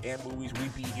games and movies,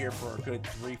 we'd be here for a good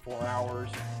 3-4 hours.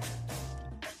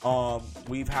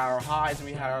 We've had our highs and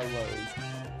we had our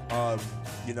lows.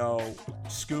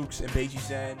 Skooks and Beiji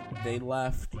Zen, they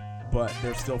left, but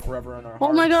they're still forever in our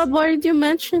hearts. Oh my god, why did you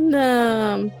mention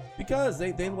them? Because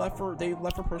they left for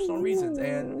personal reasons,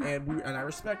 and I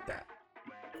respect that.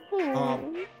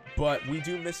 But we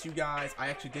do miss you guys. I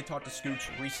actually did talk to Scooch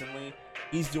recently.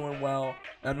 He's doing well.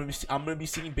 I'm gonna be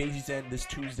seeing Beiji Zen this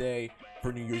Tuesday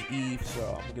for New Year's Eve,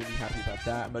 so I'm gonna be happy about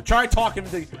that. I'm gonna try to talk him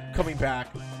into coming back.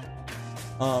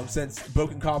 Since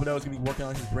Broken Commando is gonna be working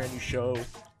on his brand new show,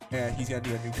 and he's gonna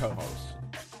need a new co-host.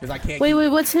 Because I can't. Wait,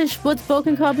 what's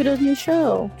Broken Commando's new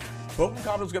show? Broken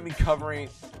Commando is gonna be covering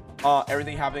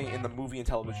everything happening in the movie and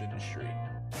television industry.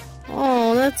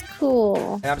 Oh, that's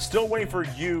cool. And I'm still waiting for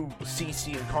you,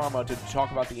 CC, and Karma to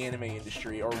talk about the anime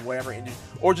industry or whatever industry,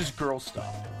 or just girl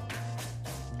stuff.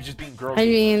 Just being girls. I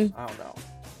don't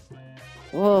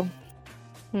know.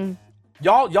 Whoa.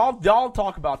 Y'all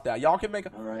talk about that. Y'all can make.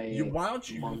 Right. Why don't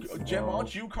you, Jen? Why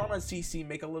don't you, Karma, and CC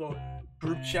make a little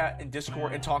group chat in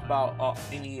Discord and talk about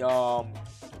any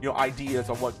ideas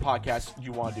on what podcast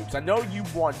you want to do? Because I know you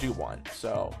want to do one.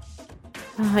 So.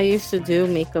 I used to do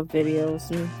makeup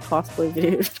videos and cosplay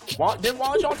videos. Then why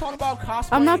don't y'all talk about cosplay?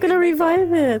 I'm not gonna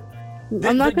revive it.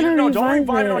 I'm not gonna revive it. Don't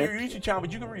revive it on your YouTube channel,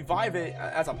 but you can revive it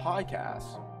as a podcast.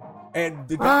 And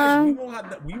the guys,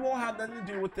 we won't have nothing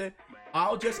to do with it.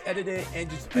 I'll just edit it and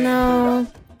just no,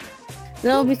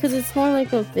 because it's more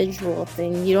like a visual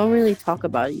thing. You don't really talk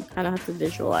about it. You kind of have to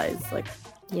visualize. Like,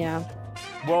 yeah.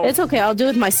 Well, it's okay. I'll do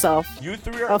it myself. You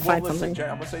three are. I'll find something. Jen,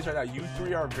 I'm gonna say right now. You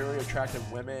three are very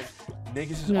attractive women.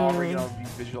 Niggas is already gonna be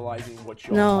visualizing what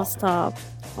you're. No, stop.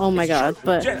 Oh my god,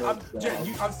 but Jen,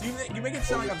 you make it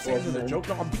sound like I'm saying this as a joke.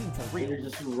 No, I'm being for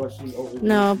real.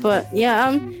 No, but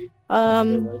yeah,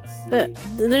 but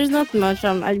there's not much.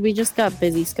 We just got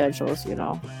busy schedules, Yeah, I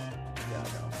know.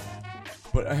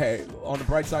 But hey, on the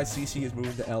bright side, CC is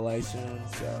moving to LA soon,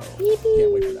 so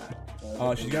can't wait for that. I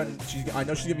know she's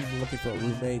gonna be looking for a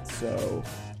roommate. So,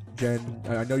 Jen,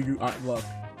 I know you. Look,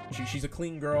 she's a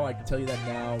clean girl. I can tell you that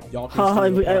now. Y'all can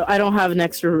I don't have an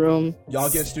extra room. Y'all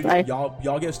get a studio.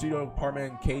 Y'all get a studio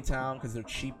apartment in K-Town because they're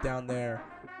cheap down there.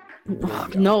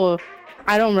 No,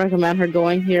 I don't recommend her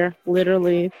going here.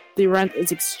 Literally, the rent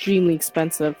is extremely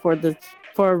expensive for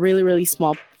a really, really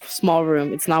small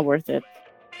room. It's not worth it.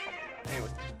 Anyway,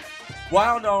 well,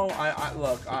 I don't know.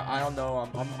 I don't know.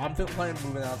 I'm planning on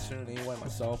moving out soon anyway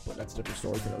myself, but that's a different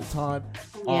story for another time.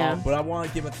 Yeah. But I want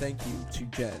to give a thank you to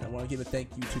Jen. I want to give a thank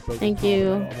you to both. Thank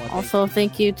you. Also,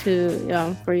 thank you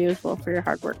to for you as well for your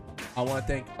hard work. I want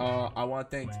to thank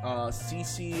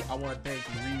CC. I want to thank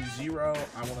Ryu Zero.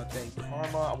 I want to thank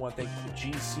Karma. I want to thank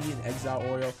GC and Exile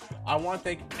Oreo. I want to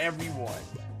thank everyone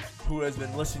who has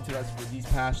been listening to us for these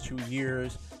past 2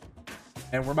 years.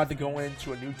 And we're about to go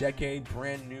into a new decade,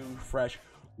 brand new, fresh.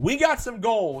 We got some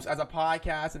goals as a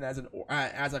podcast and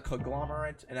as a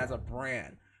conglomerate and as a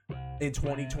brand in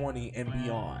 2020 and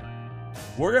beyond.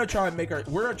 We're gonna try and make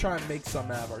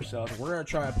something out of ourselves. We're gonna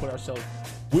try and put ourselves.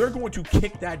 We're going to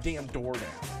kick that damn door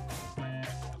down.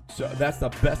 So that's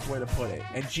the best way to put it.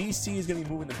 And GC is gonna be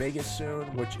moving to Vegas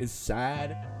soon, which is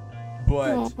sad,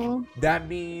 but that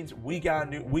means we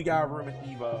got a room in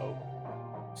Evo.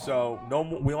 So no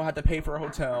more, we don't have to pay for a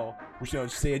hotel. We're just gonna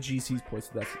stay at GC's place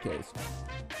if that's the case.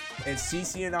 And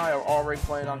CC and I are already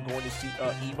planning on going to see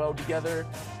Evo together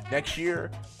next year.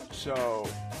 So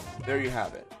there you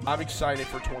have it. I'm excited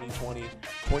for 2020.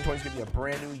 2020 is gonna be a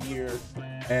brand new year,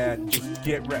 and just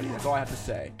get ready. That's all I have to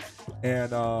say.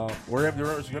 And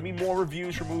there's gonna be more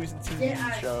reviews for movies and TV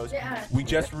shows. We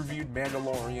just reviewed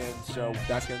Mandalorian, so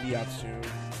that's gonna be out soon.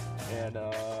 And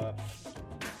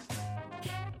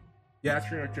yeah, that's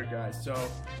pretty much it, guys. So,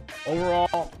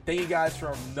 overall, thank you guys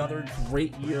for another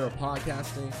great year of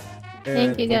podcasting. And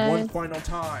thank you, guys. For one final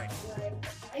time,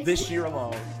 this year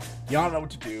alone, y'all know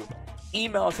what to do.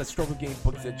 Email us at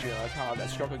scrubclubgamebooks@gmail.com.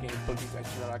 That's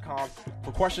scrubclubgamebooks@gmail.com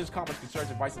for questions, comments,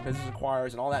 concerns, advice, and business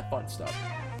inquiries, and all that fun stuff.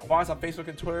 Follow us on Facebook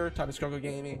and Twitter. Type in Scrubclub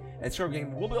Gaming. And Scrubclub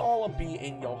Gaming will all be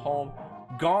in your home.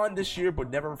 Gone this year,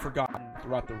 but never forgotten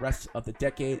throughout the rest of the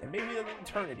decade and maybe an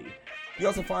eternity. You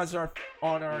also find us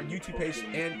on our YouTube page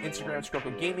and Instagram,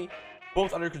 Scrubclub Gaming,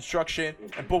 both under construction,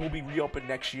 and both will be reopened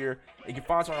next year. You can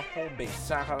find us on our home base,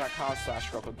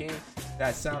 soundcloud.com/ScrubclubGaming.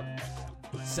 That's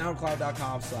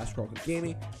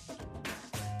soundcloud.com/ScrubclubGaming.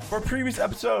 For previous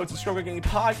episodes of Scrubclub Gaming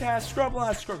Podcast,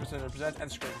 Scrubclub Center Presents, and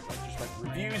Scrubclub Retrospective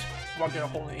Reviews, we're not going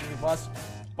to hold any of us.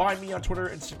 Find me on Twitter,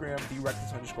 Instagram,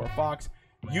 @Reckless_Fox.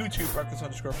 YouTube,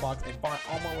 Reckless_Fox, and find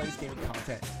all my latest gaming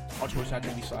content on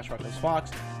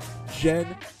twitch.tv/RecklessFox.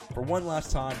 Jen, for one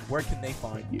last time, where can they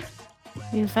find you?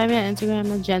 You can find me on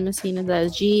Instagram at Jen Messina. That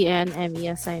is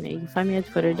GNMESINA. You can find me on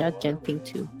Twitter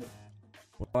 @JenPing2.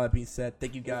 With all that being said,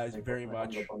 thank you guys very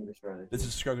much. This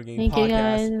is Scrubclub Gaming Thank you,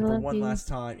 Podcast guys. for one last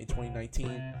time in 2019.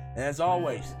 And as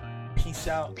always, peace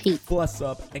out, Peace. bless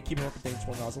up, and keep it working things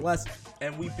 $20 or less.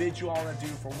 And we bid you all adieu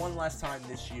for one last time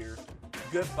this year.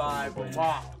 Goodbye,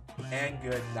 and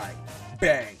good night.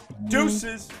 Bang.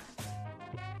 Deuces.